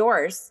kinds of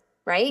doors,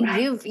 right?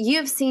 Right.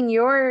 You've seen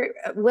your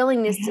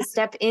willingness to Yeah.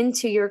 step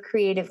into your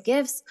creative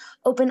gifts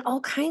open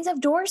all kinds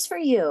of doors for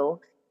you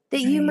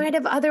that you Right. might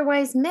have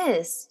otherwise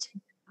missed.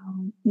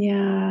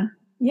 Yeah.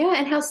 Yeah,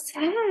 and how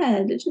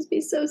sad. It'd just be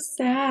so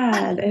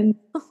sad. And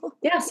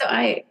yeah, so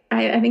I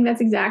think that's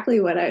exactly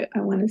what I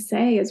want to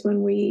say is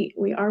when we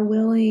are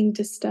willing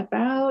to step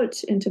out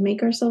and to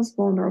make ourselves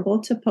vulnerable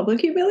to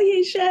public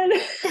humiliation,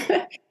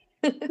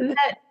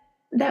 that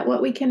that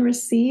what we can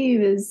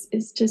receive is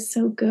just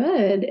so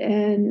good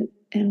and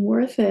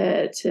worth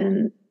it.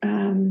 And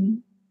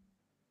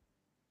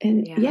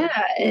Yeah.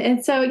 yeah,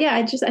 and so yeah,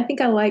 I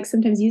think I like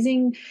sometimes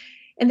using,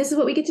 and this is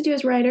what we get to do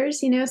as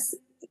writers,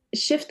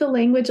 shift the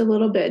language a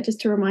little bit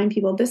just to remind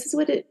people this is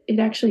what it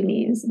actually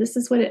means. This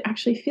is what it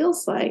actually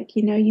feels like.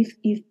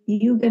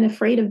 You've been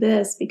afraid of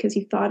this because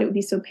you thought it would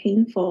be so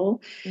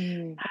painful.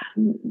 Mm.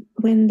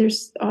 When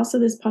there's also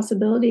this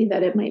possibility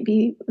that it might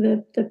be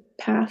the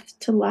path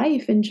to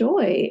life and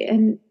joy.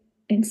 And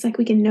it's like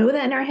we can know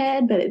that in our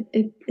head, but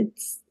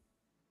it's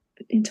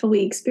until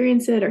we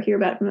experience it or hear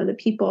about it from other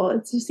people,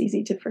 it's just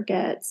easy to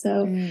forget.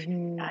 So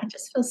Hmm. I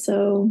just feel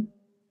so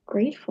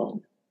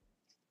grateful.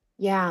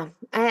 Yeah,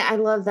 I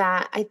love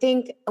that. I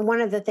think one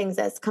of the things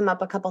that's come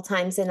up a couple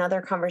times in other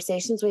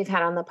conversations we've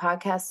had on the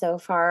podcast so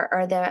far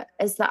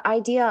is the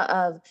idea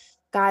of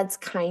God's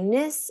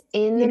kindness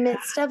in the Yeah.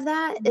 midst of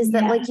that is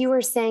that, like Yes. you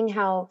were saying,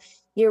 how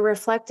you're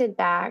reflected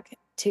back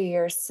to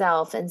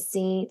yourself and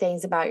see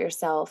things about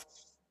yourself.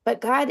 But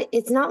God,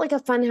 it's not like a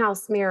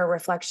funhouse mirror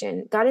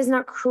reflection. God is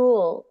not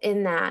cruel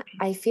in that.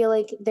 I feel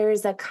like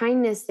there's a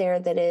kindness there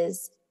that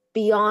is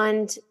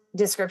beyond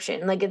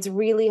description. Like it's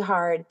really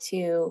hard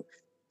to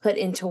put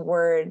into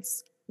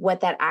words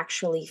what that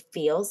actually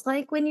feels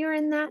like when you're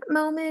in that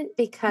moment,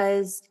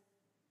 because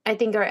I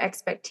think our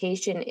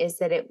expectation is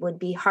that it would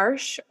be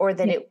harsh, or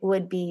that Yeah. it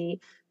would be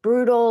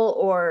brutal,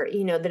 or,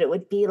 that it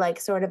would be like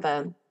sort of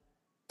a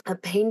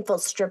painful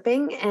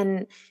stripping.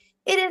 And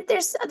there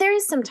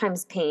is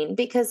sometimes pain,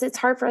 because it's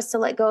hard for us to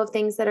let go of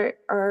things that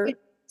are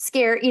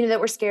scared, that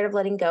we're scared of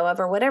letting go of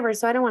or whatever.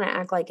 So I don't want to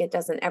act like it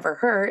doesn't ever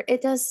hurt.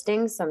 It does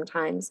sting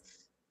sometimes.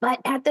 But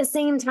at the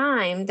same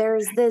time,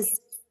 there's this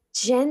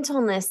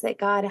gentleness that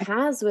God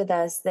has with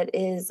us that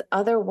is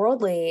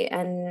otherworldly.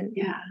 And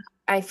Yeah.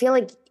 I feel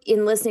like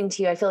in listening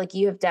to you, I feel like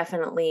you have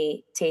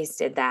definitely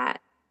tasted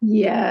that.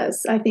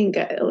 Yes, I think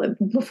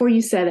before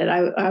you said it,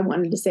 I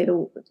wanted to say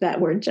that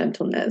word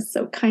gentleness.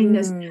 So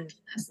kindness, Mm,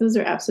 gentleness, those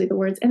are absolutely the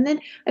words. And then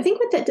I think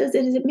what that does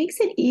is it makes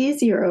it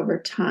easier over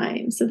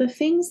time. So the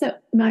things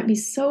that might be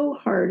so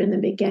hard in the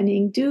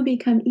beginning do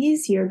become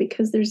easier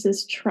because there's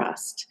this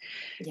trust.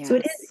 So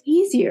it is yes.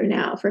 easier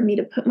now for me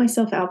to put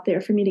myself out there,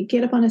 for me to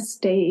get up on a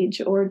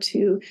stage or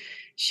to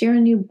share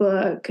a new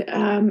book.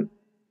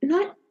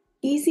 Not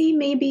easy,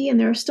 maybe, and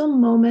there are still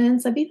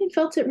moments. I've even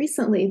felt it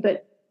recently,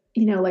 but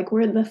like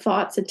where the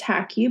thoughts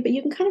attack you, but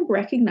you can kind of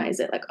recognize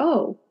it like,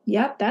 oh,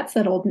 yep, that's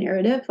that old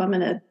narrative. I'm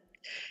going to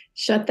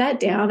shut that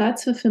down.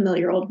 That's a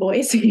familiar old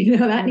voice.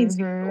 That needs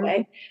to go Mhm.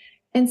 away.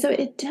 And so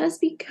it does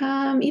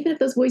become, even if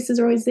those voices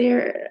are always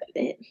there,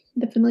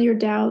 the familiar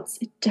doubts,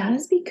 it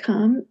does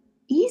become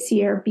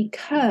easier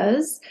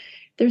because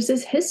there's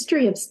this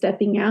history of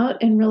stepping out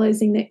and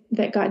realizing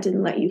that God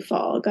didn't let you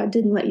fall. God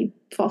didn't let you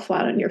fall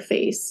flat on your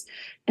face.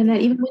 And that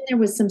Yeah. even when there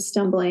was some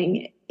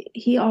stumbling,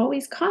 he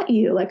always caught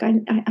you. Like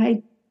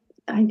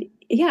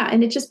yeah,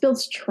 and it just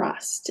builds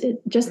trust.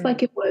 Just like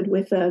Mm. it would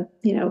with a,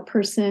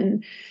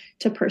 person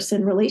to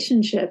person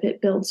relationship,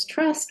 it builds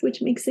trust,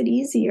 which makes it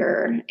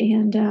easier.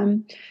 And,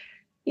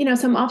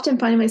 so I'm often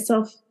finding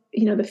myself,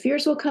 the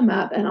fears will come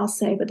up and I'll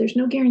say, but there's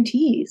no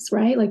guarantees,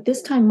 right? Like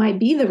this time might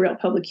be the real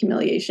public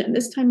humiliation.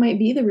 This time might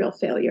be the real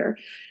failure.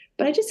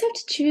 But I just have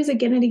to choose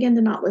again and again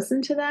to not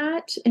listen to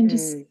that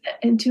Mm.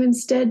 and to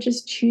instead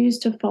just choose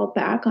to fall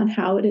back on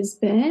how it has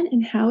been.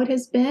 And how it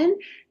has been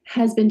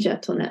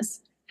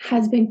gentleness,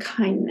 has been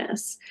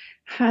kindness,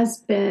 has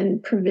been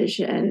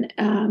provision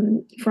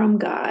from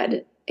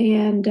God.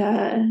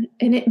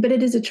 But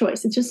it is a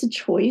choice. It's just a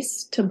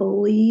choice to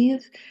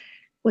believe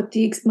what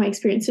my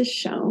experience has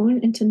shown,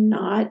 and to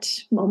not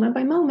moment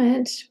by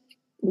moment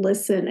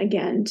listen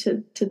again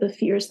to the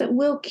fears that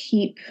will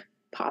keep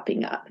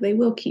popping up. They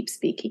will keep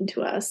speaking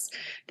to us.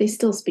 They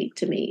still speak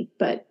to me,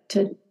 but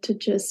to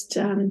just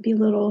be a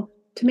little,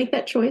 to make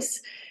that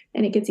choice,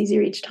 and it gets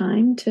easier each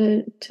time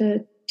to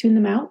tune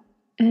them out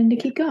and to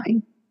Yeah. keep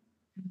going.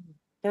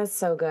 That's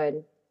so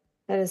good.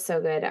 That is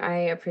so good. I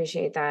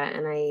appreciate that.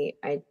 And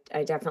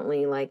I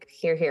definitely like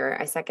here.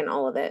 I second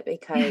all of it,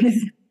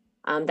 because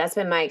that's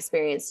been my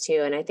experience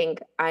too. And I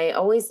think I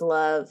always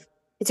love,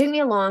 it took me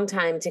a long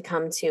time to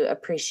come to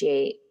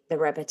appreciate the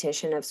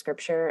repetition of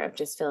scripture, of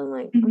just feeling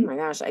like, oh Mhm. my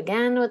gosh,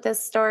 again with this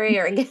story,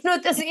 or again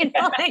with this,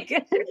 like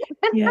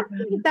Yeah.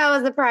 that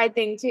was a pride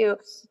thing too.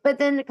 But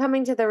then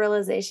coming to the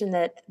realization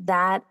that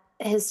that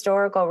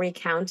historical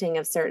recounting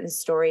of certain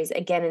stories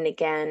again and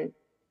again,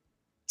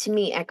 to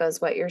me, echoes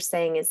what you're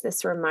saying, is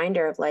this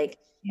reminder of like,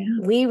 Yeah.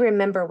 we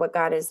remember what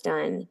God has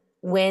done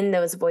when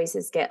those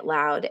voices get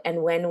loud,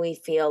 and when we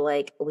feel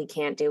like we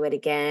can't do it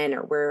again,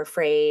 or we're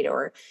afraid,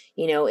 or,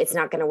 it's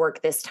not going to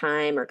work this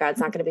time, or God's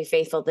not going to be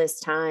faithful this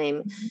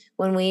time. Mhm.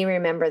 When we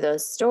remember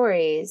those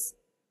stories,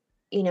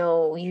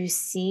 you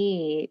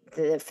see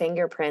the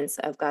fingerprints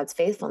of God's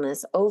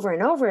faithfulness over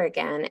and over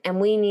again.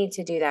 And we need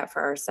to do that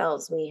for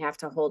ourselves. We have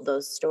to hold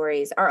those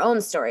stories, our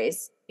own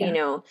stories,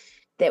 Yeah.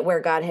 that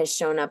where God has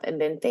shown up and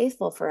been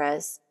faithful for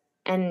us.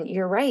 And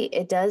you're right,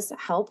 it does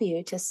help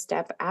you to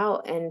step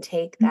out and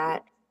take Mhm.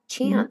 that Mhm.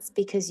 chance,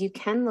 because you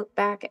can look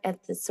back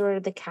at the sort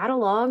of the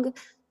catalog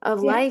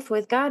of Yeah. life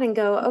with God and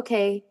go,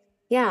 okay,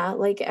 yeah,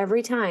 like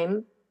every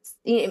time,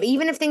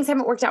 even if things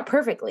haven't worked out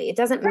perfectly, it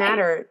doesn't Right.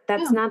 matter. Yeah.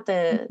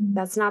 Mhm.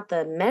 That's not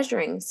the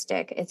measuring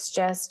stick. It's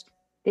just,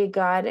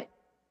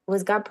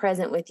 was God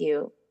present with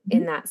you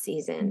in Mhm. that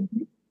season?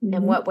 Mhm. In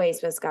Mhm. what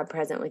ways was God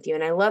present with you?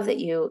 And I love that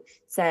you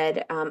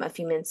said a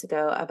few minutes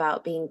ago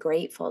about being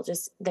grateful,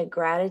 just the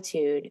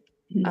gratitude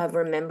Mhm. of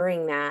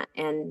remembering that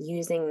and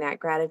using that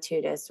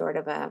gratitude as sort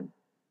of a,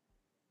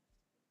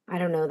 I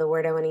don't know the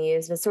word I want to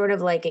use, but sort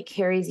of like it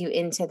carries you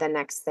into the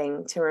next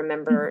thing, to Mhm.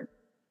 remember,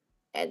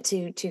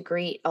 to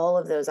greet all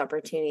of those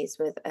opportunities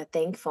with a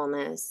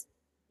thankfulness,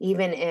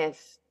 even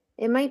if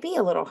it might be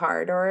a little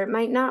hard, or it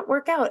might not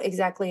work out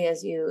exactly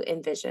as you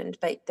envisioned,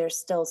 but there's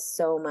still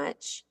so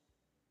much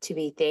to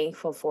be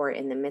thankful for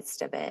in the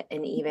midst of it.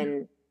 And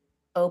even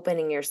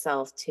opening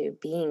yourself to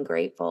being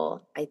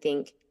grateful, I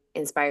think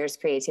inspires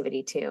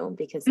creativity too,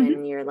 because Mhm.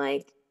 then you're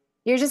like,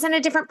 you're just in a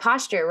different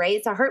posture, right?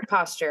 It's a heart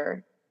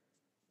posture.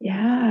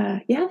 Yeah.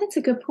 Yeah, that's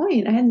a good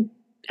point. I hadn't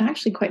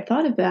actually quite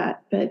thought of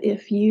that. But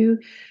if you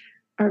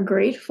are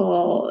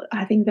grateful,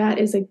 I think that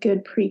is a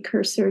good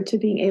precursor to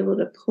being able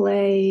to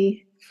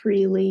play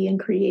freely and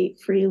create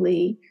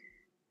freely.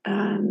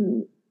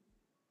 Um,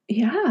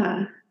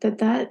 yeah,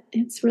 that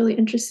it's really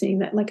interesting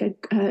that like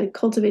a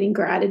cultivating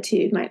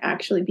gratitude might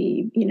actually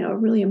be, a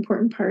really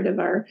important part of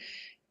our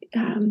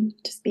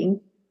just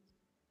being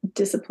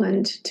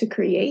disciplined to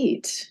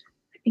create.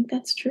 I think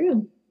that's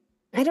true.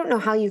 I don't know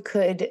how you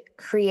could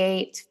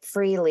create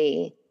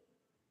freely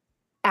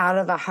out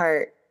of a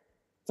heart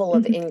full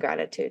of Mhm,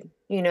 ingratitude.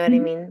 You know what I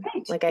mhm, mean?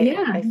 right. Like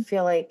Yeah, I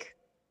feel like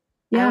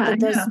I don't yeah, I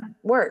think know. those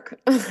work.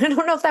 I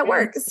don't know if that Yeah.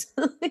 works.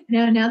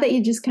 Now that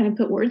you just kind of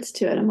put words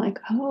to it, I'm like,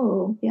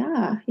 oh,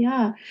 yeah,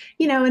 yeah.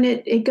 And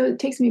it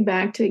takes me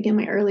back to, again,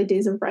 my early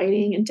days of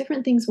writing, and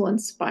different things will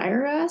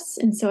inspire us.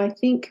 And so I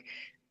think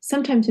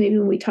sometimes maybe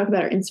when we talk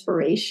about our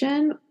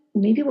inspiration,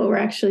 maybe what we're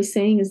actually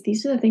saying is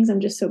these are the things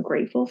I'm just so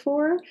grateful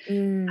for.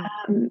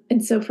 Mm,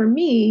 And so for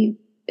me,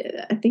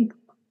 I think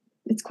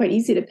it's quite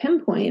easy to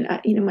pinpoint.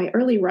 My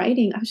early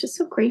writing, I was just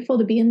so grateful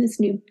to be in this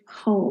new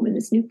home, in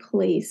this new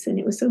place, and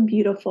it was so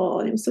beautiful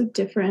and it was so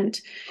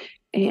different.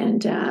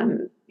 And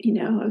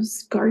I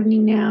was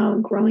gardening now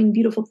and growing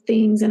beautiful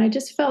things, and I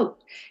just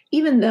felt,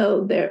 even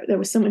though there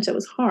was so much that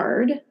was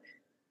hard,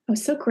 I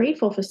was so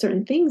grateful for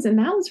certain things, and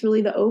that was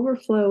really the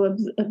overflow of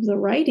the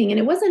writing. And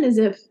it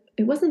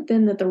wasn't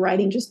then that the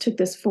writing just took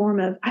this form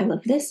of I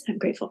love this, I'm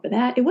grateful for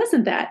that. It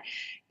wasn't that,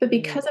 but mm,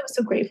 because I was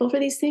so grateful for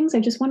these things, I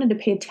just wanted to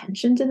pay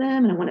attention to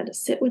them, and I wanted to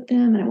sit with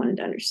them, and I wanted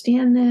to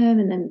understand them,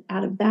 and then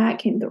out of that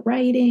came the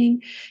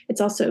writing.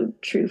 It's also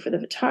true for the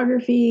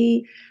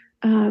photography.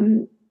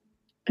 Um,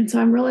 and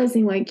so I'm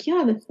realizing, like,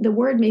 yeah, the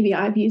word maybe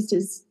I've used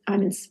is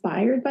I'm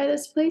inspired by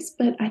this place,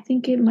 but I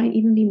think it might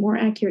even be more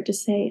accurate to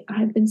say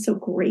I've been so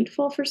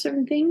grateful for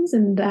certain things,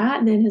 and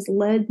that then has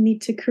led me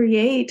to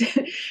create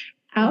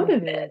out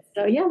of mhm. it.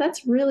 So yeah,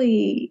 that's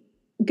really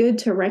good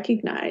to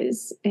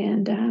recognize,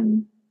 and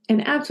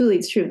absolutely,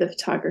 it's true of the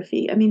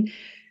photography. I mean,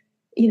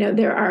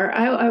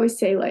 I always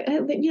say, like,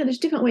 there's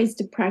different ways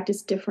to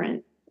practice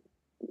different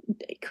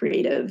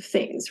creative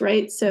things,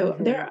 right? So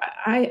Mhm.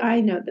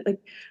 I know that, like,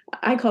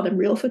 I call them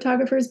real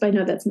photographers, but I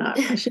know that's not.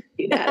 I shouldn't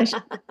do that.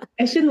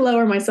 I shouldn't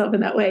lower myself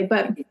in that way.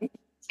 But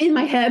in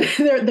my head,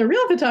 the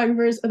real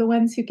photographers are the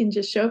ones who can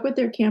just show up with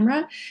their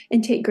camera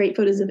and take great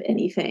photos of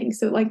anything.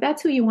 So like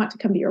that's who you want to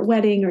come to your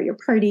wedding or your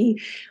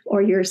party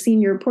or your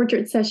senior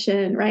portrait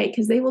session, right?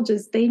 Because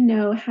they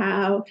know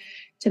how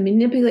to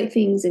manipulate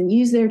things and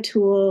use their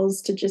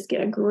tools to just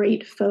get a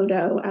great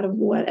photo out of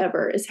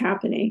whatever is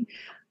happening.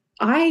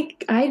 I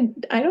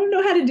don't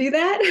know how to do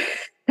that.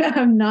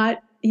 I'm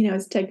not,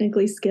 as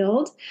technically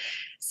skilled.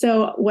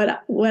 So what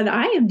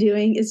I am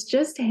doing is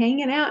just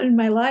hanging out in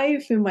my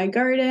life, in my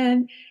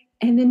garden,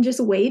 and then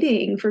just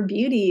waiting for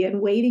beauty and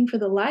waiting for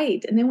the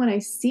light. And then when I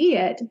see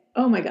it,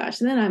 oh my gosh,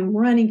 then I'm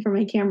running for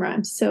my camera.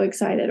 I'm so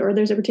excited. Or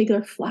there's a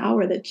particular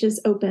flower that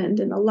just opened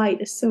and the light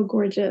is so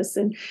gorgeous.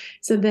 And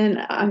so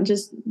then I'm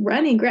just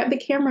running, grab the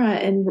camera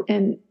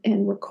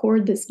and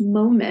record this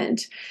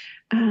moment.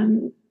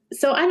 Um,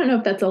 so I don't know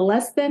if that's a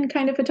less than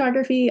kind of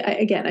photography.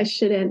 Again, I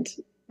shouldn't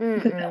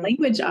put that Mm-mm.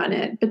 language on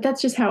it, but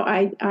that's just how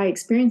I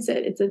experience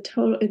it.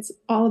 It's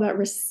all about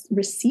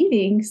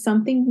receiving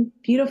something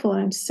beautiful,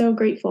 and I'm so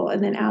grateful.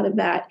 And then out of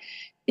that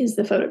is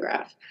the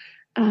photograph.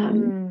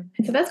 Mm.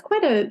 And so that's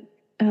quite a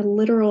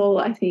literal,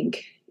 I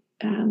think,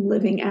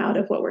 living out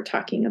of what we're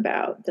talking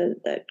about.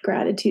 That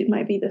gratitude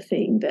might be the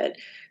thing that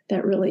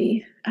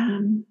really,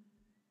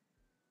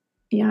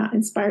 yeah,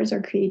 inspires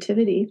our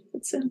creativity.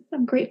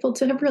 I'm grateful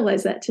to have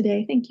realized that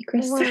today. Thank you,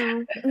 Chris.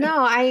 Wow.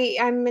 No,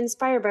 I'm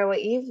inspired by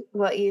what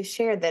you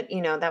shared, that,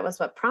 that was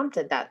what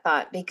prompted that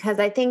thought, because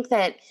I think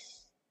that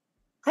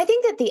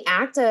the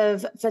act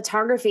of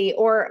photography,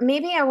 or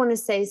maybe I want to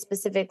say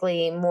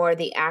specifically more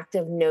the act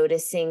of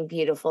noticing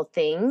beautiful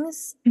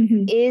things,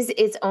 Mhm, is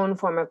its own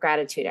form of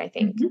gratitude, I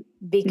think, mhm,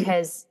 mhm,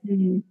 because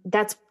mhm.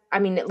 that's, I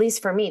mean, at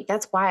least for me,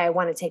 that's why I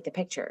want to take the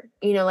picture.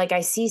 Like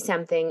I see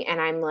something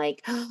and I'm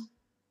like, oh,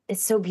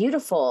 it's so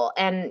beautiful.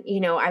 And,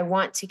 I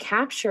want to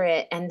capture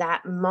it. And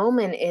that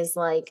moment is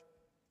like,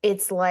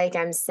 it's like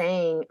I'm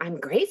saying, I'm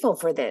grateful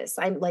for this.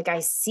 I'm like, I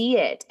see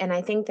it. And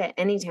I think that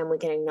anytime we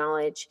can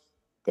acknowledge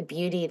the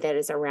beauty that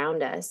is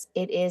around us,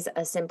 it is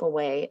a simple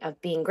way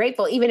of being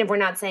grateful. Even if we're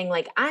not saying,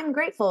 like, I'm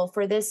grateful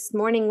for this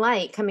morning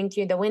light coming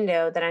through the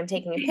window that I'm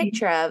taking a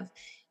picture of,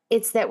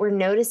 it's that we're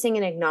noticing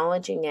and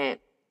acknowledging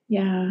it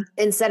Yeah.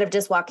 instead of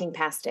just walking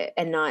past it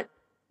and not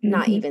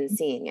Mhm. even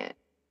seeing it.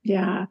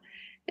 Yeah.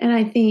 And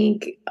I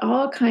think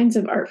all kinds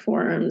of art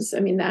forms, I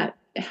mean, that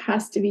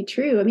has to be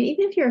true. I mean,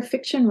 even if you're a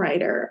fiction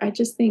writer, I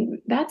just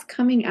think that's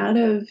coming out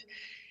of,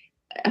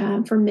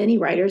 for many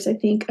writers, I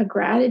think, a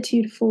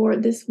gratitude for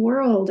this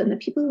world and the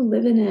people who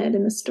live in it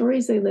and the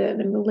stories they live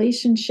and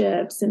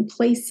relationships and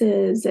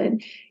places.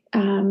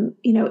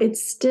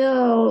 it's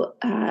still,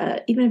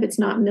 even if it's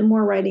not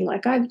memoir writing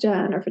like I've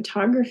done or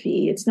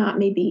photography, it's not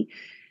maybe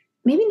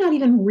not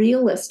even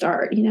realist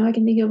art. I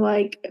can think of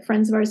like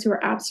friends of ours who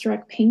are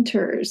abstract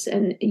painters,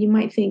 and you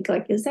might think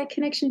like, is that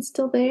connection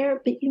still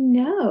there? But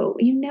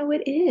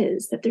it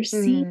is, that they're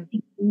seeing,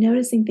 Mm.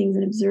 noticing things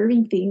and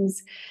observing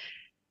things,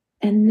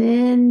 and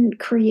then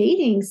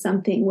creating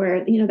something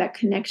where, that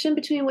connection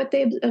between what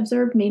they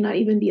observed may not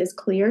even be as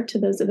clear to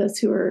those of us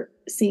who are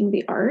seeing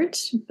the art,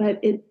 but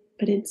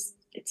it's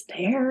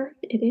there.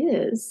 It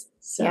is.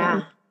 So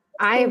Yeah.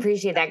 I cool.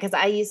 appreciate that because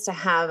I used to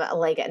have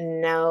like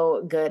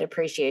no good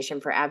appreciation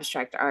for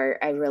abstract art.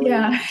 I really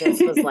Yeah.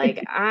 just was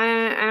like,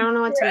 I don't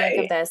know what to make of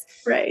Right. this.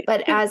 Right.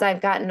 But as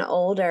I've gotten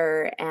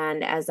older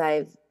and as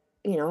I've,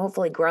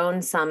 hopefully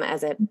grown some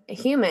as a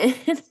human,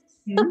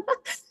 Mhm.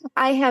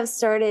 I have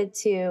started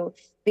to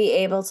be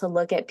able to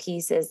look at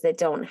pieces that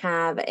don't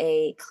have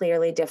a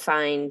clearly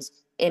defined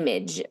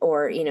image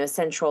or,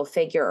 central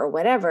figure or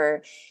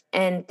whatever,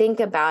 and think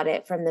about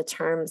it from the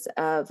terms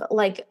of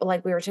like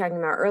we were talking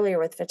about earlier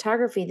with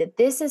photography, that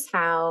this is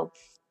how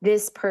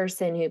this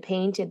person who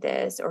painted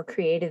this or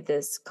created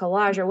this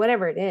collage or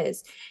whatever it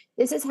is,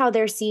 this is how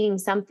they're seeing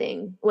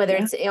something, whether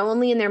Yeah. it's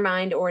only in their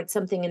mind or it's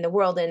something in the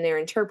world and they're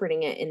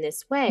interpreting it in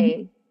this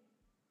way,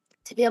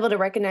 to be able to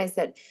recognize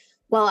that,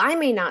 while I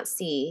may not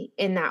see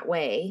in that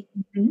way,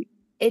 Mhm.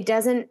 it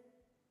doesn't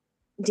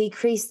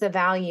decrease the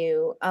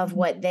value of Mhm.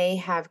 what they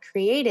have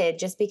created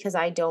just because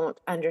I don't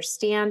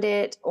understand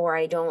it or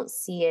I don't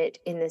see it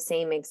in the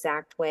same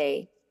exact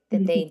way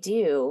that Mhm. they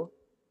do.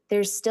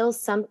 There's still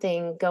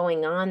something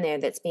going on there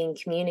that's being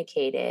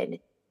communicated.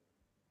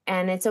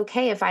 And it's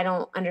okay if I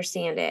don't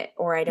understand it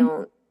or I Mhm.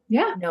 don't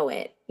Yeah. know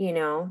it.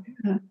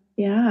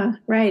 Yeah.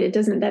 Right.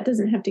 That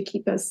doesn't have to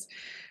keep us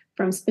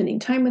from spending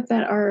time with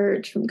that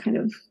art, from kind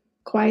of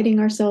quieting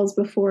ourselves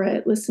before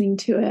it, listening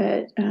to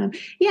it.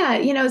 Yeah.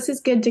 It's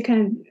just good to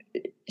kind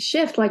of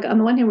shift. Like, on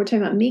the one hand, we're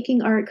talking about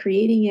making art,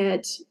 creating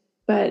it.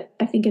 But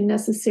I think a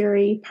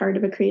necessary part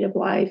of a creative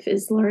life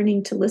is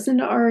learning to listen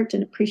to art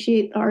and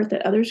appreciate the art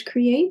that others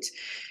create.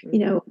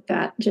 Mhm.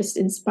 That just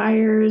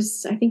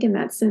inspires. I think in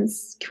that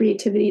sense,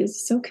 creativity is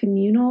so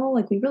communal.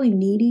 Like, we really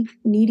need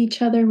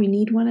each other. We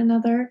need one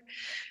another.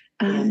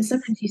 Yes.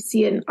 Sometimes you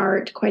see it in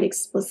art quite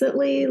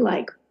explicitly,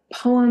 like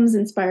poems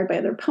inspired by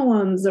other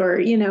poems,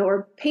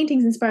 or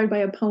paintings inspired by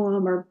a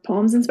poem, or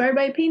poems inspired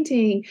by a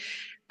painting.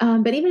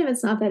 But even if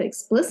it's not that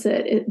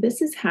explicit,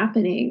 this is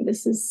happening.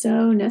 This is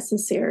so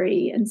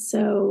necessary. And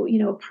so,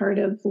 part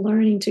of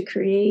learning to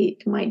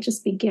create might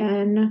just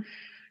begin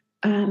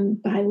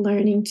by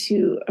learning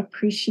to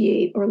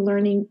appreciate, or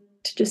learning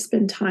to just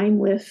spend time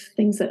with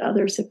things that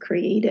others have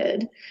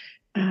created.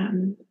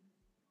 Um,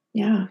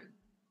 yeah.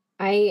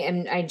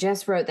 I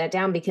just wrote that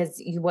down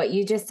because what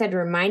you just said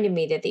reminded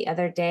me that the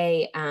other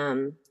day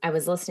I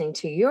was listening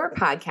to your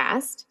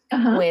podcast Uh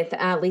huh. with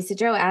Lisa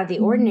Joe, Out of the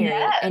Ordinary,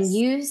 and Yes.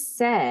 you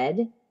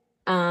said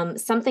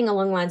something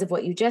along the lines of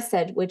what you just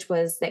said, which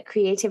was that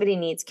creativity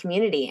needs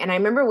community. And I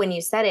remember when you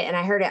said it and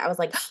I heard it, I was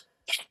like,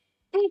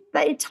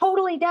 that it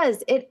totally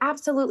does. It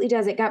absolutely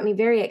does. It got me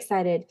very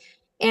excited.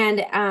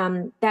 And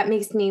that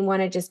makes me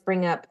want to just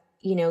bring up,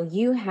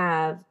 you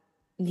have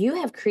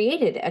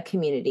created a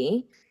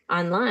community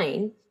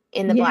online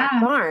in the Black Yeah.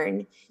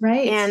 Barn.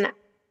 Right. And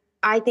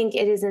I think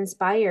it is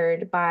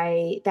inspired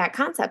by that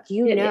concept.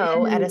 It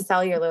At a is.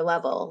 cellular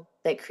level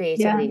that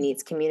creativity Yes.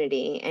 needs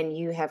community, and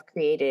you have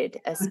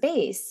created a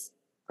space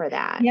for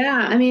that.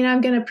 Yeah. I mean, I'm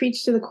going to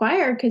preach to the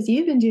choir because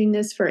you've been doing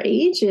this for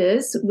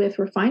ages with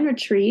Refine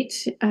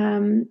Retreat.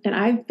 And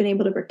I've been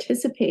able to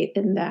participate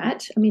in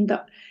that. I mean,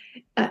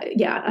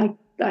 yeah,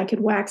 I could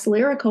wax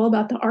lyrical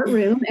about the art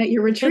room at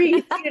your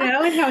retreat,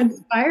 and how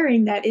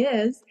inspiring that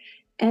is.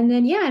 And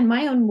then, yeah, in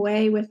my own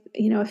way with,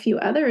 a few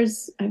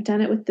others, I've done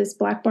it with this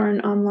Black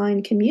Barn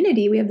online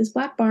community. We have this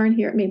Black Barn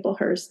here at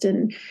Maplehurst,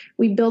 and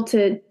we built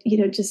it,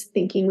 just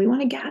thinking we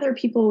want to gather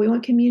people, we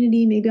want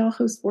community, maybe I'll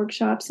host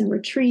workshops and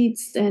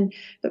retreats.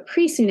 But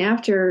pretty soon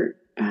after,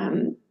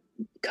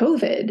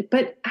 COVID,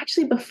 but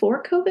actually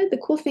before COVID, the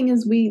cool thing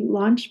is we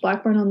launched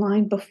Black Barn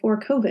Online before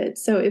COVID.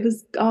 So it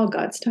was all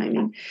God's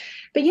timing.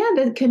 But yeah,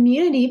 the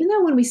community, even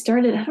though when we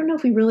started, I don't know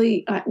if we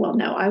really, well,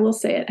 no, I will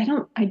say it.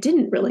 I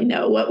didn't really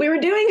know what we were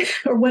doing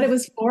or what it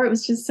was for. It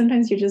was just,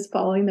 sometimes you're just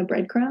following the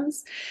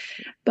breadcrumbs.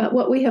 But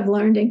what we have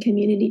learned in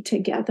community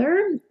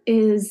together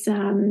is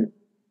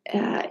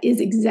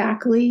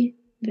exactly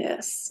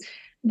this,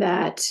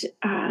 that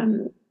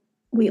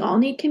we all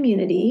need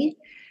community,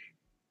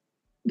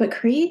 but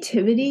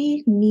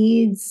creativity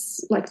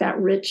needs like that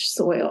rich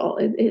soil.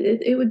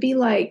 It would be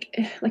like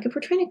if we're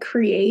trying to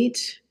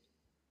create,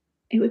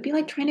 it would be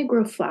like trying to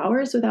grow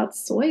flowers without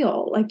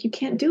soil. Like, you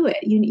can't do it.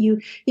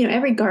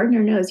 Every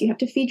gardener knows you have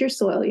to feed your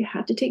soil, you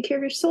have to take care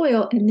of your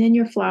soil, and then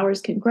your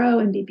flowers can grow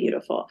and be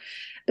beautiful.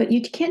 But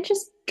you can't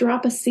just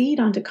drop a seed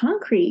onto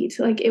concrete,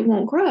 like it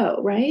won't grow,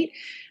 right?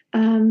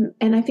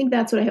 And I think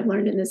that's what I have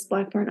learned in this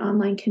Blackburn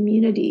online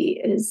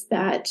community is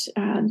that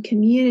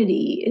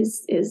community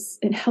is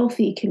a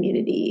healthy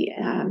community.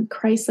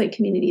 Christ-like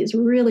community is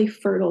really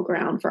fertile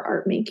ground for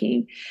art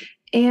making.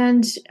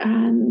 And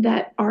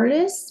that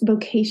artists,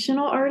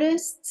 vocational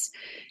artists,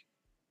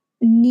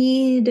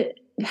 need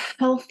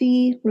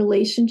healthy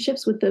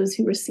relationships with those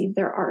who receive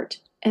their art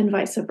and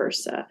vice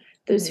versa.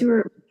 Those who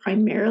are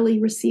primarily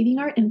receiving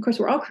art, and of course,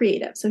 we're all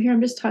creative. So here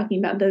I'm just talking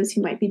about those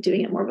who might be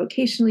doing it more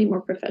vocationally,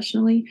 more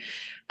professionally.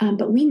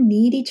 But we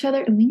need each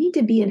other and we need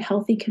to be in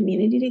healthy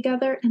community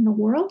together. And the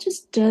world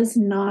just does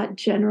not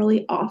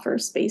generally offer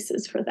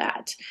spaces for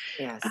that.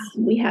 Yes.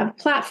 We have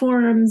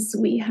platforms,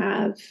 we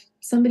have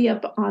somebody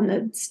up on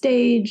the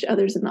stage,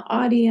 others in the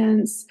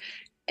audience.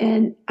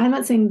 And I'm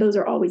not saying those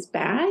are always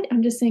bad.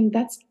 I'm just saying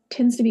that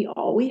tends to be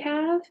all we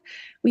have.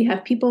 We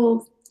have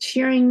people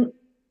sharing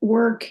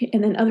work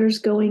and then others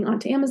going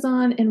onto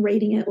Amazon and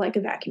rating it like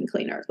a vacuum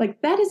cleaner. Like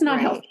that is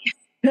not healthy.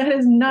 That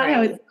is not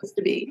how it's supposed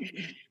to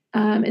be.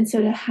 And so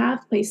to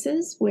have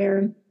places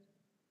where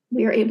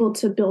we are able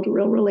to build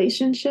real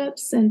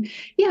relationships and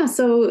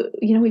so,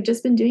 we've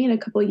just been doing it a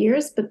couple of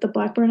years, but the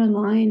Blackburn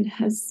Online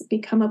has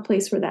become a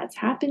place where that's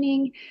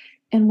happening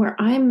and where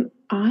I'm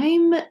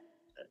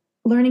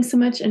learning so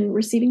much and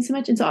receiving so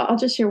much. And so I'll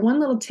just share one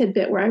little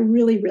tidbit where I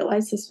really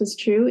realized this was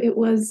true. It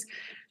was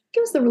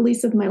the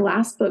release of my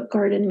last book,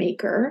 Garden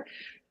Maker.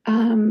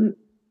 And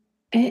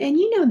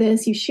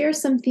this, you share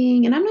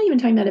something, and I'm not even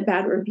talking about a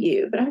bad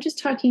review, but I'm just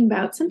talking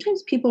about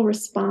sometimes people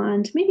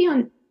respond, maybe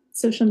on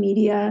social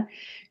media,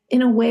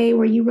 in a way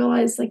where you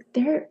realize like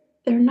they're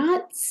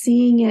not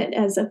seeing it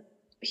as a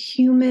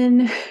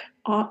human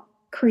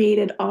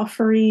created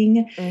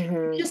offering,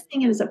 just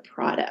seeing it as a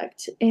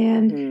product.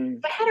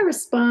 And I had a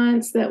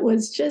response that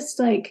was just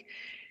like,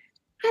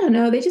 I don't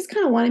know, they just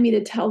kind of wanted me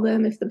to tell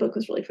them if the book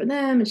was really for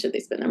them and should they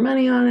spend their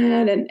money on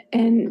it.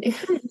 And it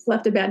kind of just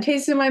left a bad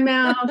taste in my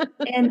mouth.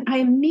 And I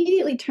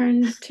immediately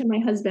turned to my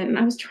husband and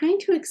I was trying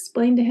to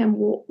explain to him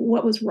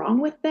what was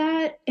wrong with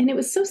that. And it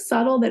was so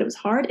subtle that it was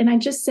hard. And I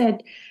just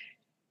said,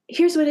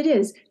 here's what it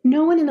is.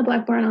 No one in the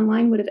Blackburn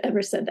Online would have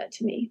ever said that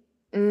to me.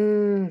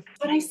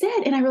 What I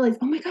said. And I realized,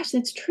 oh my gosh,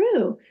 that's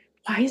true.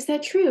 Why is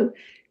that true?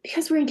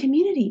 Because we're in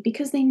community,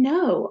 because they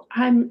know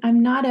I'm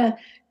not a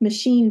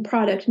machine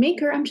product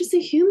maker. I'm just a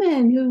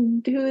human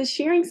who is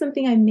sharing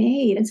something I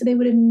made. And so they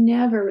would have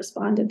never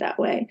responded that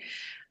way.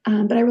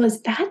 But I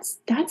realized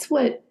that's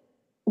what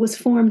was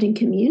formed in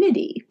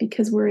community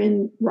because we're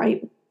in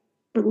right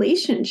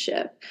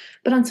relationship.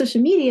 But on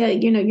social media,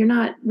 you're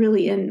not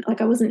really in, like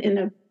I wasn't in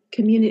a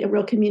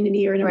real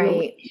community or in a real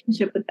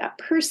relationship with that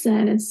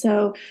person. And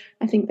so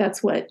I think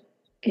that's what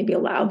maybe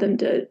allowed them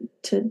to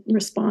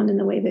respond in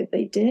the way that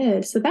they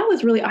did. So that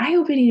was really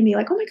eye-opening to me.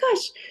 Like, oh my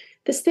gosh,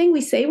 this thing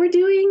we say we're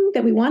doing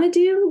that we want to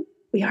do,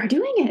 we are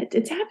doing it.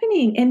 It's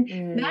happening.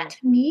 And that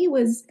to me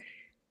was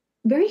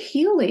very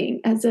healing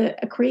as a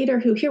creator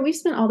who here we've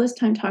spent all this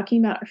time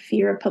talking about our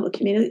fear of public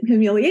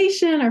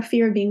humiliation, our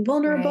fear of being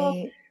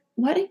vulnerable.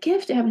 What a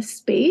gift to have a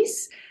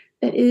space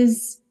that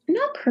is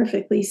not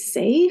perfectly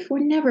safe. We're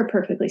never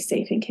perfectly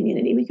safe in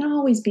community. We can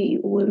always be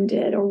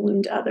wounded or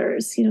wound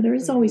others. There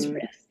is always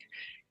risk.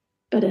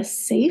 But a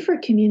safer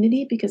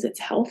community because it's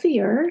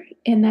healthier,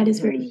 and that is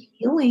very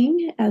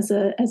healing as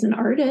an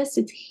artist.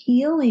 It's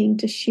healing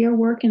to share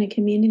work in a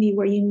community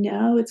where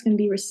it's going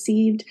to be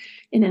received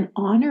in an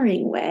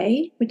honoring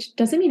way, which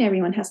doesn't mean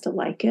everyone has to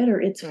like it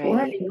or it's for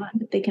everyone,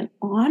 but they can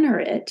honor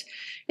it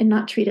and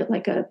not treat it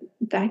like a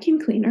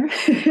vacuum cleaner.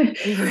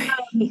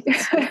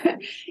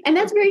 And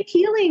that's very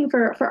healing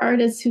for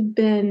artists who've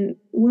been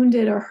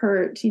wounded or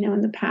hurt,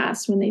 in the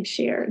past when they've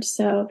shared.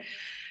 So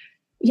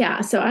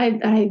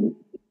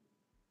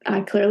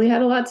I clearly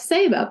had a lot to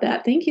say about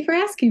that. Thank you for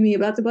asking me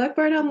about the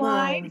Blackburn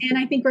Online. Wow. And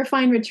I think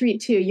Refined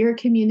Retreat too. Your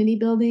community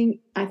building,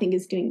 I think,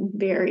 is doing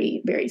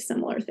very, very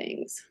similar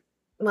things.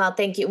 Well,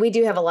 thank you. We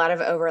do have a lot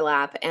of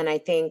overlap. And I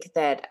think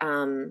that,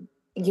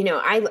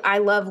 I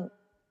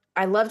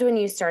loved when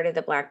you started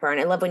the Black Barn.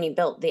 I love when you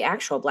built the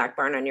actual Black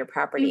Barn on your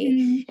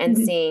property and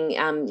seeing,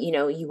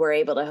 you were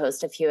able to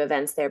host a few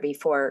events there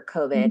before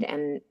COVID.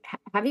 And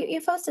have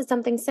you've hosted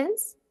something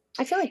since?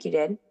 I feel like you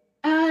did.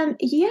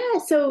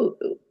 So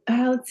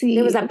let's see.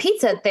 There was a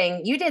pizza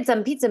thing. You did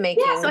some pizza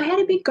making. Yeah, so I had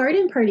a big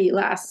garden party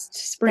last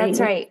spring. That's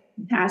right.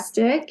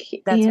 Fantastic.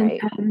 That's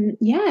right.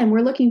 And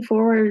we're looking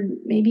forward,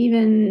 maybe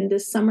even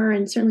this summer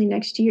and certainly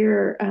next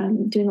year,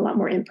 doing a lot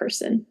more in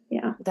person.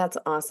 Yeah. That's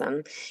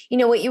awesome.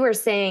 What you were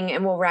saying,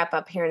 and we'll wrap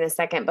up here in a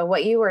second, but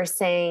what you were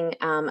saying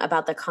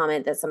about the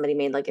comment that somebody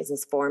made, like, is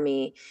this for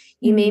me?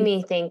 You made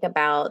me think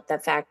about the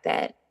fact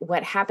that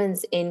what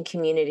happens in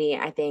community,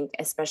 I think,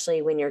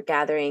 especially when you're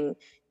gathering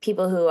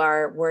people who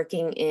are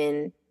working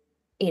in,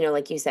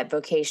 like you said,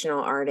 vocational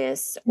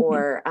artists,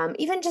 or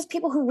even just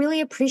people who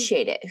really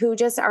appreciate it, who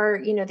just are,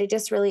 they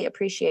just really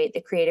appreciate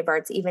the creative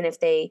arts, even if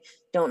they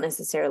don't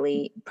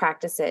necessarily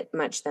practice it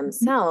much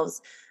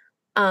themselves.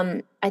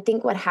 I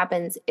think what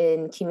happens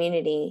in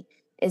community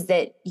is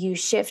that you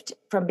shift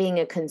from being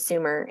a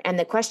consumer, and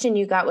the question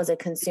you got was a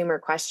consumer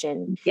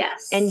question.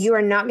 Yes. And you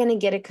are not going to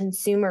get a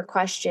consumer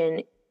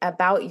question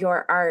about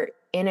your art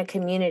in a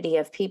community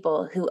of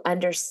people who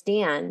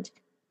understand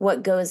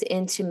what goes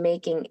into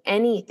making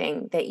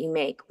anything that you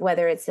make,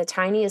 whether it's the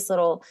tiniest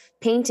little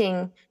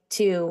painting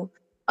to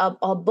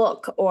a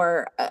book,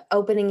 or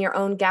opening your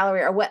own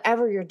gallery, or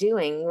whatever you're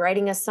doing,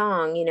 writing a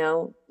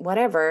song,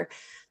 whatever.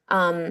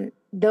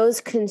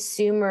 Those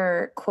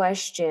consumer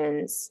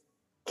questions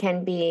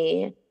can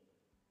be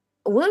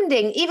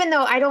wounding, even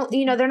though I don't,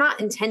 they're not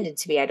intended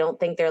to be. I don't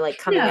think they're like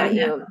coming at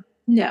you.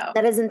 No,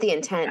 that isn't the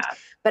intent. Yeah.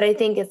 But I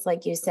think it's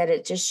like you said,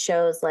 it just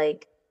shows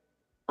like,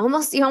 you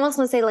almost want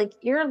to say like,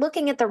 you're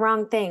looking at the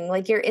wrong thing.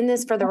 Like you're in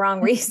this for the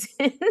wrong reason.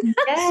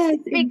 Yes,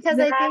 because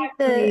exactly. I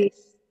think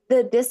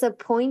the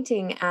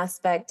disappointing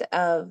aspect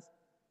of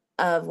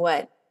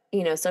what,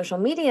 social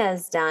media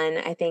has done,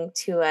 I think,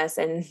 to us,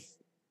 and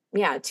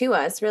to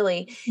us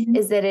really,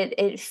 is that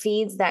it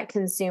feeds that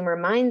consumer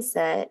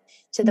mindset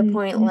to the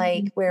point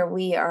like where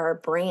we are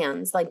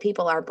brands, like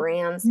people are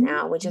brands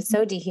now, which is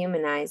so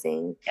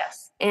dehumanizing.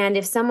 Yes. And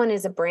if someone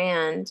is a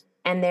brand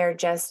and they're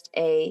just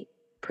a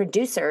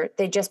producer,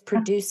 they just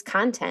produce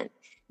content,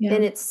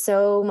 then it's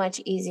so much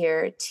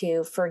easier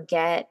to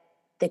forget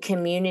the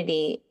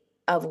community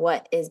of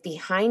what is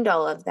behind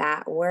all of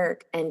that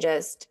work and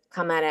just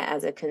come at it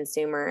as a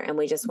consumer. And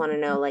we just want to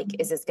know, like,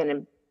 is this going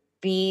to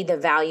be the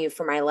value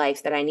for my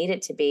life that I need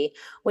it to be?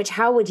 Which,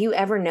 how would you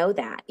ever know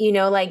that?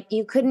 Like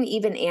you couldn't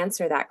even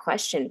answer that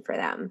question for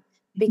them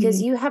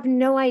because you have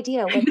no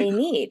idea what they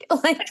need.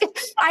 Like,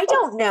 I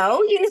don't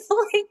know,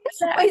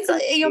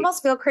 you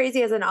almost feel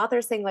crazy as an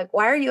author saying like,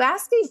 why are you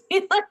asking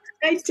me? Like,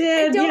 I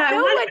did. I don't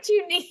know what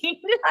you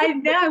need. I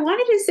know. I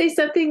wanted to say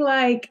something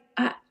like,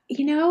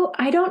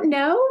 I don't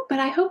know, but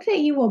I hope that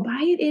you will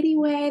buy it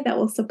anyway, that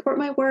will support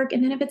my work.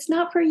 And then if it's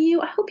not for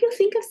you, I hope you'll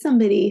think of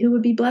somebody who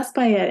would be blessed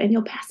by it and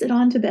you'll pass it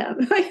on to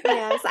them.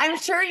 Yes, I'm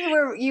sure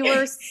you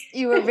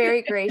were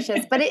very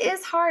gracious, but it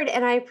is hard.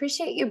 And I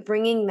appreciate you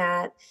bringing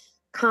that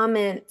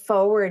comment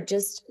forward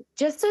just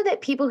so that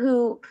people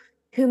who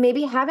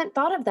maybe haven't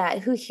thought of that,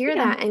 who hear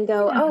that and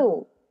go,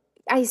 oh,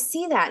 I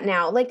see that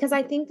now. Like, because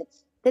I think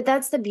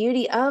that's the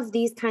beauty of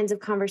these kinds of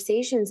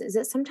conversations, is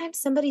that sometimes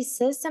somebody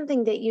says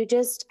something that it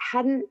just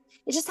hadn't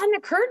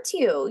occurred to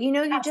you. You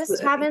Absolutely.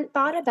 just haven't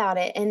thought about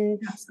it.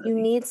 And you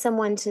need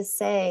someone to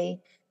say,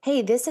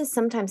 hey, this is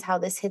sometimes how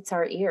this hits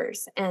our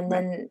ears. And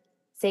then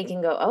they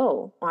can go,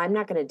 oh, well, I'm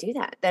not going to do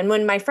that. Then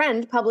when my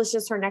friend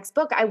publishes her next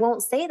book, I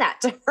won't say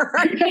that to her.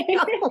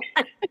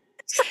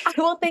 I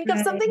will think of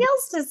something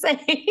else to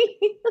say.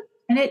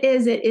 And it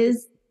is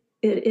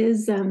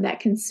that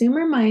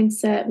consumer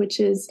mindset, which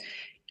is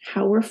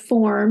how we're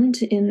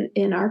formed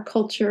in our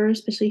culture,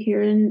 especially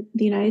here in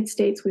the United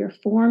States. We are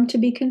formed to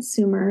be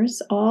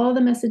consumers. All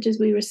the messages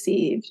we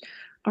received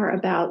are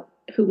about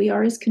who we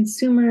are as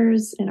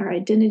consumers, and our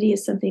identity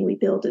is something we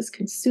build as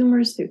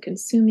consumers through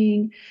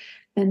consuming.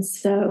 And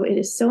so it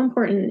is so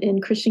important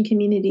in Christian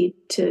community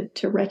to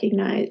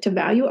recognize, to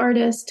value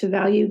artists, to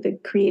value the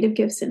creative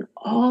gifts in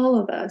all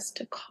of us,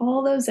 to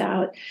call those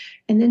out,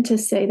 and then to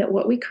say that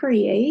what we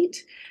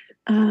create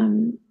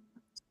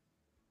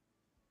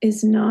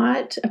is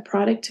not a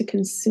product to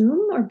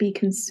consume or be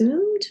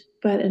consumed,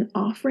 but an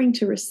offering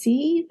to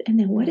receive. And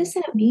then what does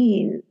that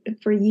mean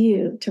for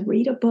you to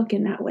read a book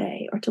in that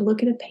way, or to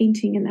look at a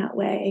painting in that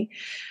way?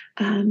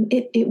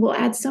 It will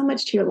add so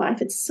much to your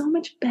life. It's so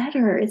much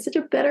better. It's such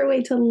a better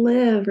way to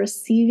live,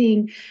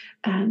 receiving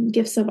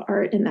gifts of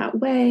art in that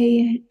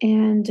way,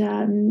 and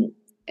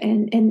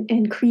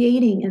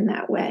creating in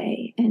that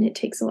way. And it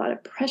takes a lot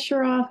of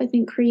pressure off, I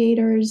think,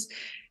 creators.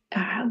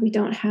 We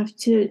don't have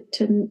to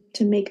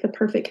make the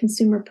perfect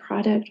consumer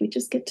product. We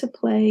just get to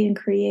play and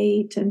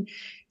create. And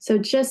so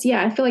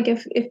I feel like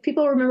if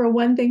people remember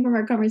one thing from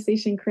our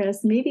conversation,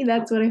 Chris, maybe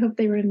that's what I hope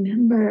they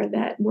remember,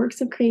 that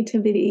works of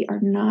creativity are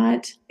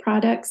not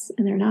products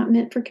and they're not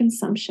meant for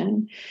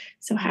consumption.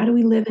 So how do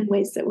we live in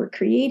ways that we're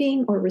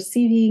creating or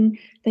receiving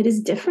that is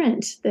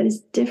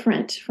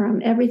different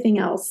from everything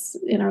else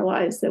in our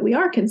lives that we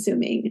are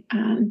consuming?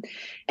 And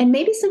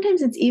maybe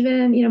sometimes it's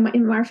even,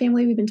 in our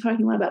family, we've been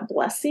talking a lot about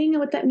blessing and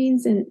what that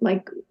means. And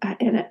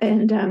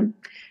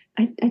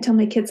I tell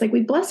my kids, like,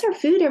 we bless our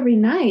food every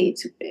night.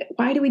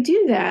 Why do we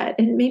do that?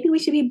 And maybe we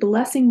should be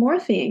blessing more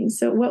things.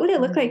 So what would it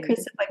look like,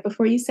 Chris, like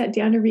before you sat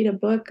down to read a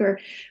book, or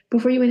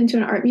before you went into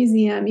an art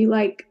museum, you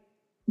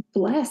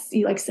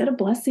said a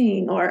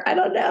blessing, or I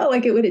don't know,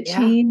 like, would it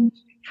change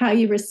how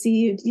you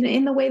received,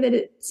 in the way that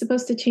it's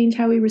supposed to change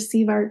how we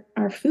receive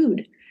our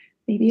food?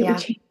 Maybe it would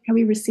change how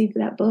we receive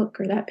that book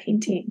or that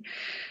painting.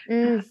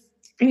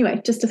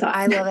 Anyway, just a thought.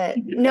 I love it.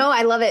 No,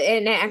 I love it.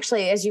 And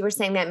actually, as you were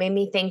saying, that made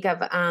me think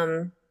of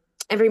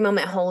Every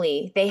Moment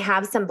Holy. They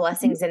have some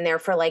blessings in there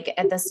for, like,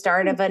 at the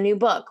start of a new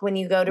book, when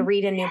you go to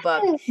read a new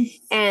book.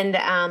 And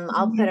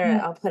I'll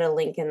put a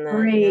link in the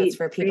notes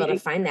for people to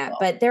find that.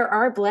 But there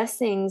are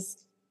blessings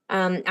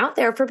out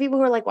there for people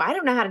who are like, well, I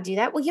don't know how to do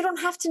that. Well, you don't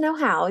have to know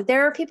how.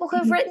 There are people who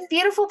have written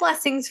beautiful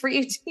blessings for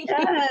you to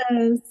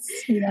use.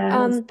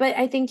 Yes. But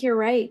I think you're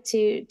right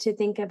to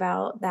think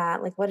about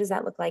that. Like, what does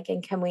that look like?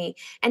 And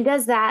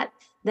does that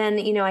then,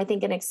 I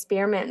think an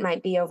experiment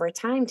might be over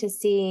time to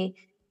see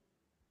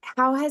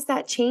how has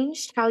that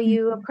changed how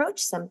you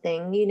approach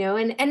something,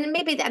 and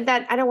maybe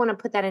that I don't want to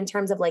put that in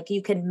terms of like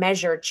you can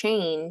measure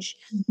change.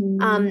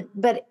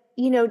 But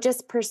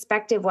just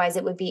perspective wise,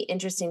 it would be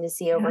interesting to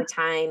see over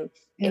time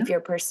if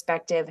your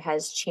perspective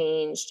has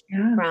changed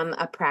from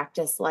a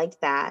practice like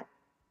that,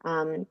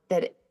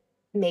 that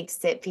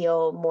makes it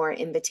feel more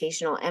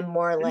invitational and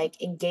more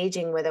like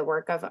engaging with a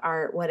work of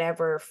art,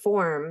 whatever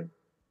form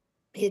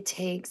it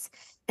takes,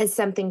 as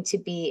something to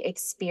be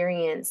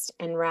experienced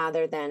and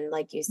rather than,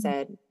 like you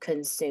said,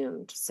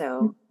 consumed.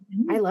 So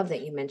I love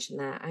that you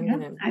mentioned that. I'm going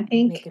to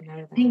make a note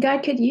of that. I think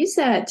God could use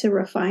that to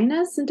refine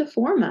us and to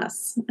form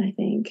us, I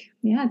think.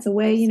 Yeah, it's a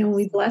way, when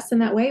we bless in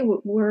that way,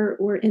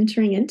 we're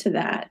entering into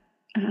that.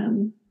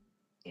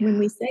 When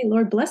we say,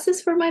 Lord, bless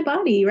this for my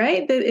body,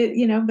 right?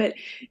 But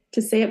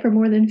to say it for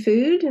more than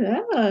food,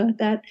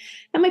 that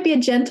might be a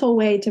gentle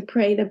way to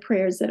pray the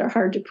prayers that are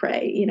hard to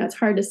pray. It's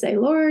hard to say,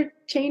 Lord,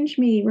 change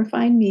me,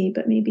 refine me,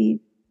 but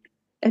maybe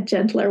a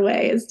gentler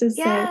way is to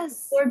say,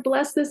 Lord,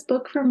 bless this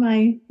book for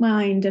my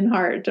mind and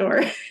heart,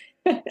 or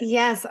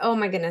Yes. Oh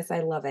my goodness.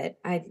 I love it.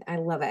 I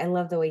love it. I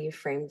love the way you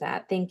framed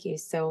that. Thank you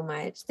so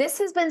much. This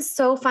has been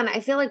so fun. I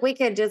feel like we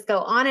could just go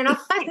on and on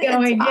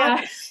and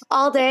talk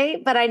all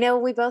day, but I know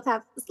we both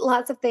have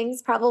lots of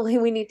things probably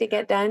we need to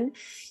get done.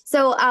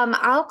 So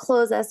I'll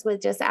close us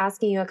with just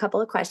asking you a couple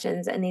of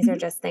questions. And these are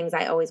just things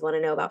I always want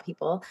to know about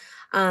people.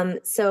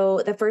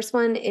 So the first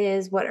one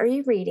is, what are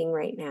you reading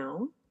right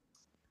now?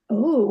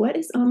 Oh, what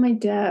is on my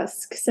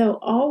desk? So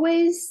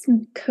always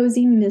some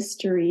cozy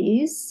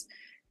mysteries.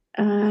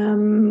 What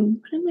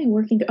am I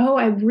working to?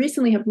 I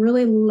recently have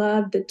really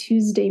loved the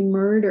Tuesday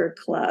Murder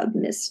Club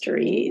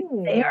mystery.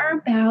 They are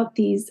about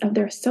these,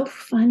 they're so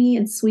funny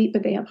and sweet,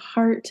 but they have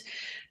heart.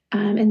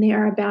 And they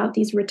are about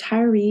these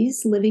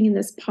retirees living in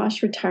this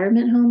posh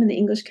retirement home in the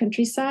English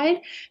countryside.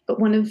 But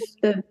one of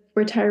the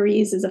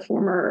retirees is a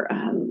former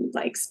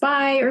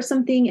spy or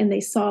something, and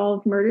they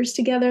solve murders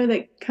together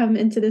that come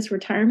into this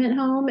retirement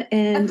home,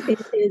 and it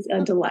is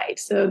a delight.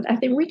 So I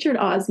think Richard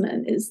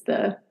Osman is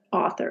the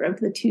author of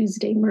the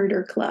Tuesday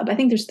Murder Club. I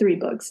think there's 3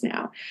 books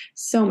now.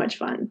 So much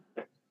fun.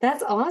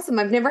 That's awesome.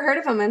 I've never heard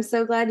of them. I'm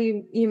so glad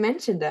you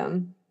mentioned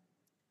them.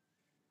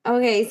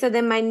 Okay, so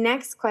then my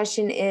next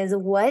question is,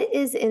 what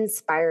is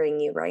inspiring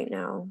you right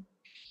now?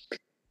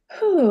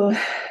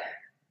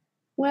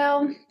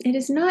 Well, it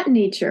is not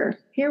nature.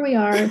 Here we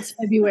are. It's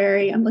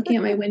February. I'm looking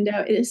at my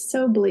window. It is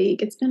so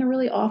bleak. It's been a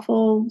really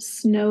awful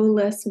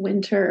snowless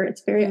winter.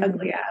 It's very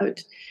ugly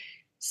out.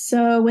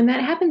 So when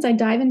that happens, I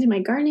dive into my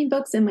gardening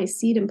books and my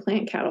seed and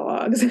plant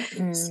catalogs.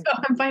 So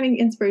I'm finding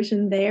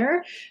inspiration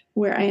there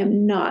where I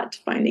am not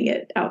finding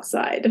it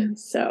outside.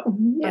 So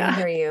yeah.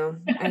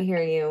 I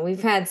hear you.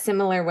 We've had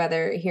similar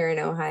weather here in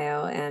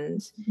Ohio,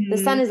 and the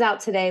sun is out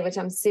today, which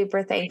I'm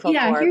super thankful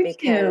for,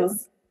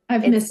 because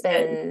I've missed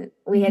it.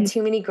 We had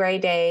too many gray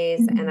days,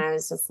 and I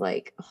was just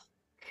like,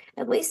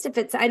 at least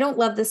if I don't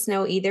love the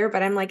snow either,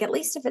 but I'm like, at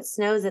least if it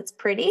snows, it's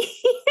pretty.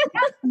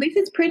 At least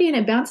it's pretty and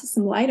it bounces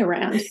some light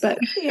around, but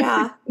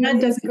that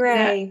doesn't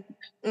gray.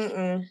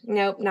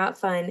 Nope, not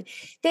fun.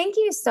 Thank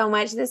you so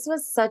much. This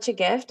was such a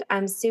gift.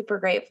 I'm super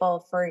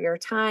grateful for your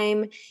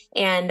time.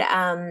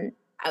 And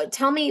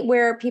tell me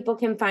where people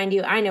can find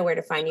you. I know where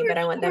to find you, but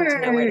I want them to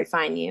know where to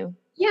find you.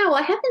 Yeah, well,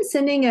 I have been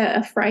sending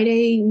a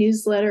Friday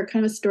newsletter,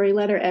 kind of a story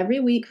letter every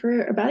week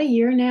for about a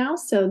year now.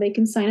 So they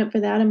can sign up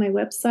for that on my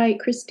website,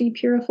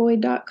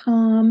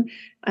 ChristiePurifoy.com.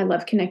 I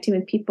love connecting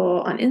with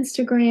people on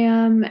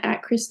Instagram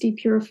at Christie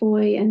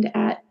Purifoy and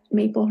at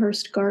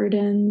Maplehurst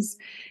Gardens.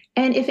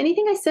 And if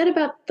anything I said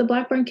about the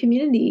Blackburn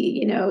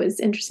community, is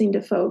interesting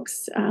to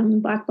folks,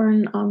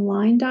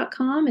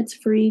 blackburnonline.com, it's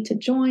free to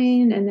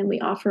join. And then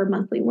we offer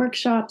monthly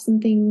workshops and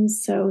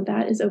things. So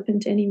that is open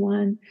to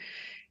anyone.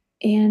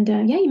 And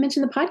you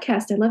mentioned the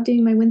podcast. I love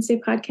doing my Wednesday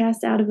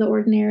podcast, Out of the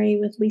Ordinary,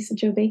 with Lisa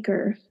Jo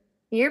Baker.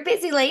 You're a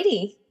busy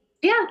lady.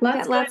 Yeah,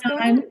 lots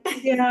going on.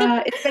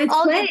 Yeah, it's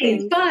all play.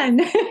 It's fun.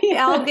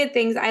 All good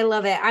things. I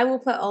love it. I will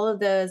put all of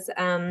those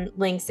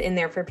links in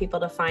there for people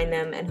to find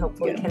them and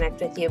hopefully connect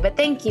with you. But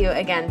thank you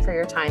again for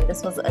your time.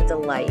 This was a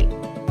delight.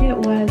 It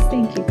was.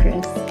 Thank you,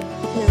 Chris.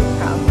 No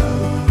problem.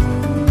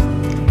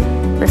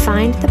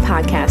 Refined, the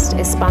podcast,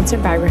 is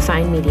sponsored by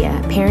Refined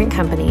Media, parent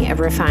company of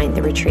Refined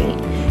the Retreat.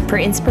 For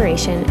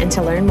inspiration and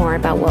to learn more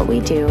about what we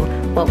do,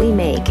 what we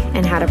make,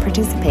 and how to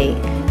participate,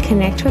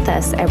 connect with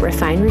us at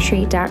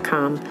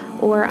refineretreat.com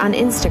or on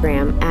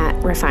Instagram at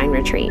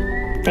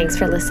refineretreat. Thanks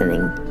for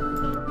listening.